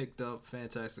haven't picked up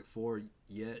Fantastic Four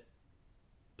yet,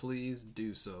 please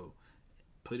do so.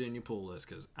 Put it in your pull list,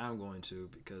 because I'm going to,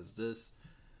 because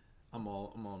I'm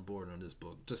on board on this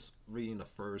book. Just reading the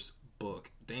first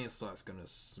book, Dan Slott's gonna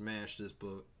smash this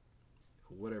book.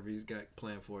 Whatever he's got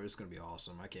planned for, it's gonna be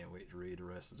awesome. I can't wait to read the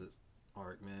rest of this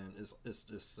arc, man. It's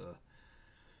just a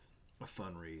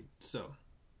fun read. So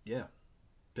yeah,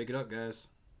 pick it up, guys.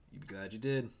 You'd be glad you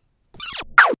did.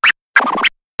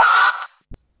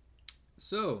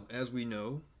 So, as we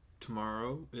know,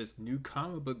 tomorrow is New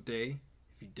Comic Book Day.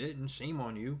 If you didn't, shame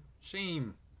on you.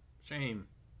 Shame.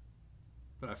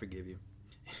 But I forgive you.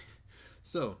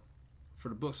 So, for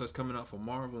the books that's coming out for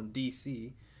Marvel and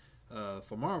DC,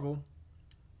 for Marvel,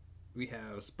 we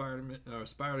have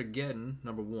Spider-Geddon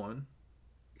 #1,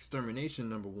 Extermination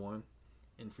 #1,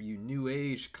 and for you New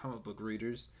Age comic book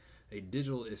readers, a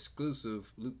digital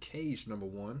exclusive Luke Cage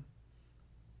 #1,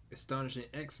 Astonishing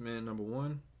X-Men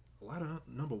 #1. A lot of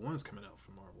 #1s coming out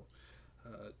for Marvel.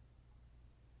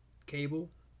 Cable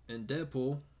and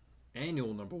Deadpool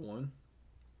annual #1,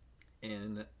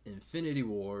 and Infinity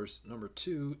Wars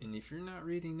 #2. And if you're not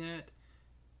reading that,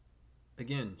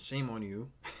 again, shame on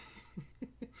you.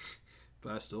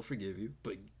 But I still forgive you.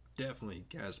 But definitely,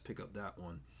 guys, pick up that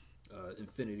one.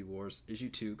 Infinity Wars issue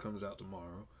 2 comes out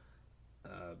tomorrow.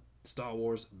 Star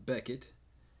Wars Beckett,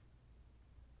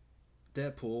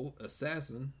 Deadpool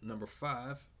Assassin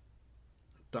 #5,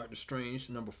 Doctor Strange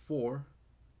 #4,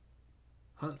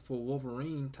 Hunt for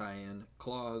Wolverine tie-in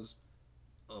Claws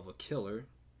of a Killer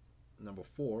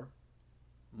 #4,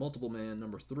 Multiple Man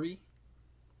 #3,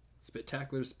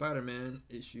 Spectacular Spider-Man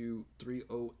issue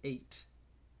 308,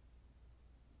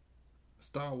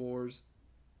 Star Wars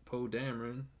Poe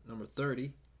Dameron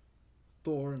 #30,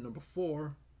 Thor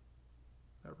 #4.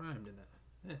 That rhymed, didn't it?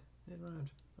 Yeah, it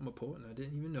rhymed. I'm a poet and I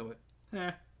didn't even know it.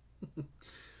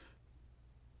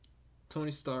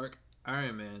 Tony Stark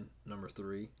Iron Man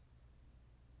 #3,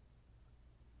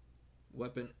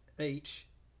 Weapon H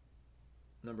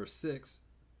 #6,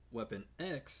 Weapon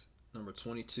X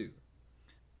 #22.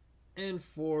 And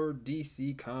for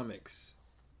DC Comics,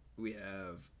 we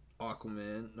have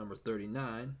Aquaman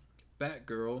 #39,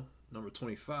 Batgirl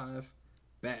 #25,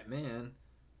 Batman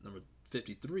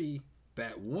 #53,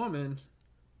 Batwoman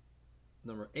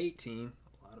 #18.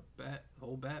 A lot of the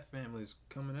whole Bat family's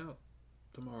coming out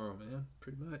tomorrow, man.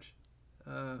 Pretty much.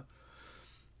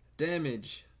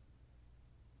 Damage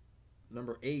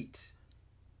 #8,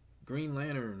 Green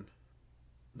Lantern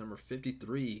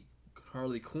 #53,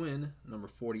 Harley Quinn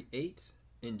 #48,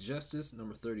 Injustice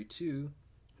 #32,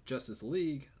 Justice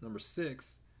League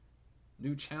 #6,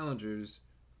 New Challengers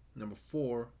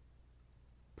 #4,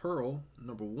 Pearl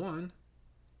 #1,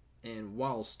 and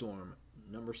Wildstorm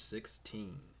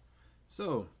 #16.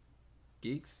 So,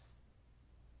 geeks,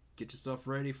 get yourself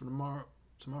ready for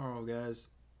tomorrow, guys,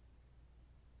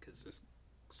 because there's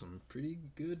some pretty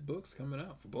good books coming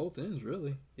out for both ends,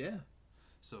 really. Yeah.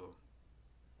 So,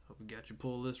 hope you got your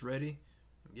pull list ready.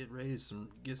 Get ready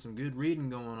to get some good reading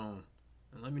going on,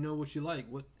 and let me know what you like.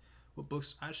 What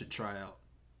books I should try out.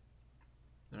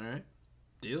 All right,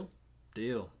 deal.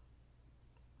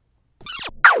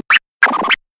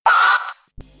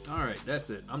 All right, that's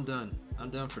it. I'm done. I'm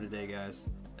done for today, guys.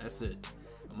 That's it.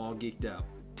 I'm all geeked out.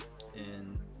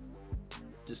 And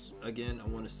just again, I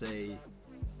want to say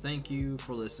thank you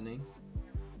for listening.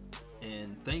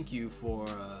 And thank you for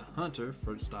Hunter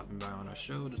for stopping by on our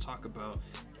show to talk about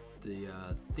the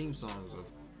theme songs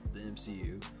of the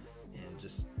MCU and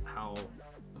just how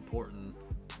important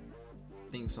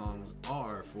theme songs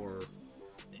are for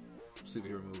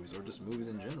superhero movies or just movies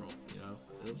in general. You know,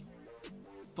 it was a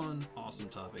fun, awesome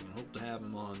topic, and hope to have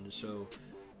him on the show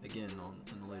again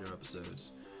in the later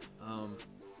episodes.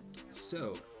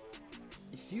 So,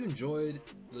 if you enjoyed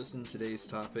listening to today's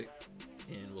topic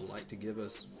and would like to give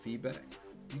us feedback,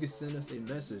 you can send us a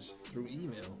message through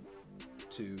email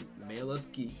to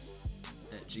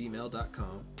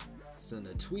mailusgeeks@gmail.com, send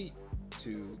a tweet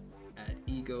to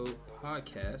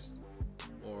 @egopodcast,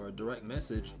 or a direct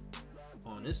message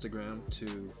on Instagram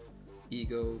to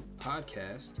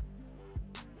egopodcast.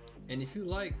 And if you'd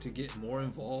like to get more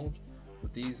involved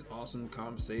with these awesome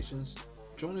conversations,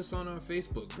 join us on our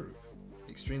Facebook group,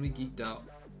 Extremely Geeked Out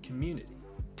Community.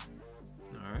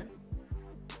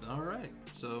 Alright,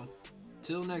 so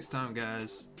till next time,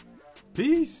 guys,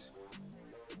 peace.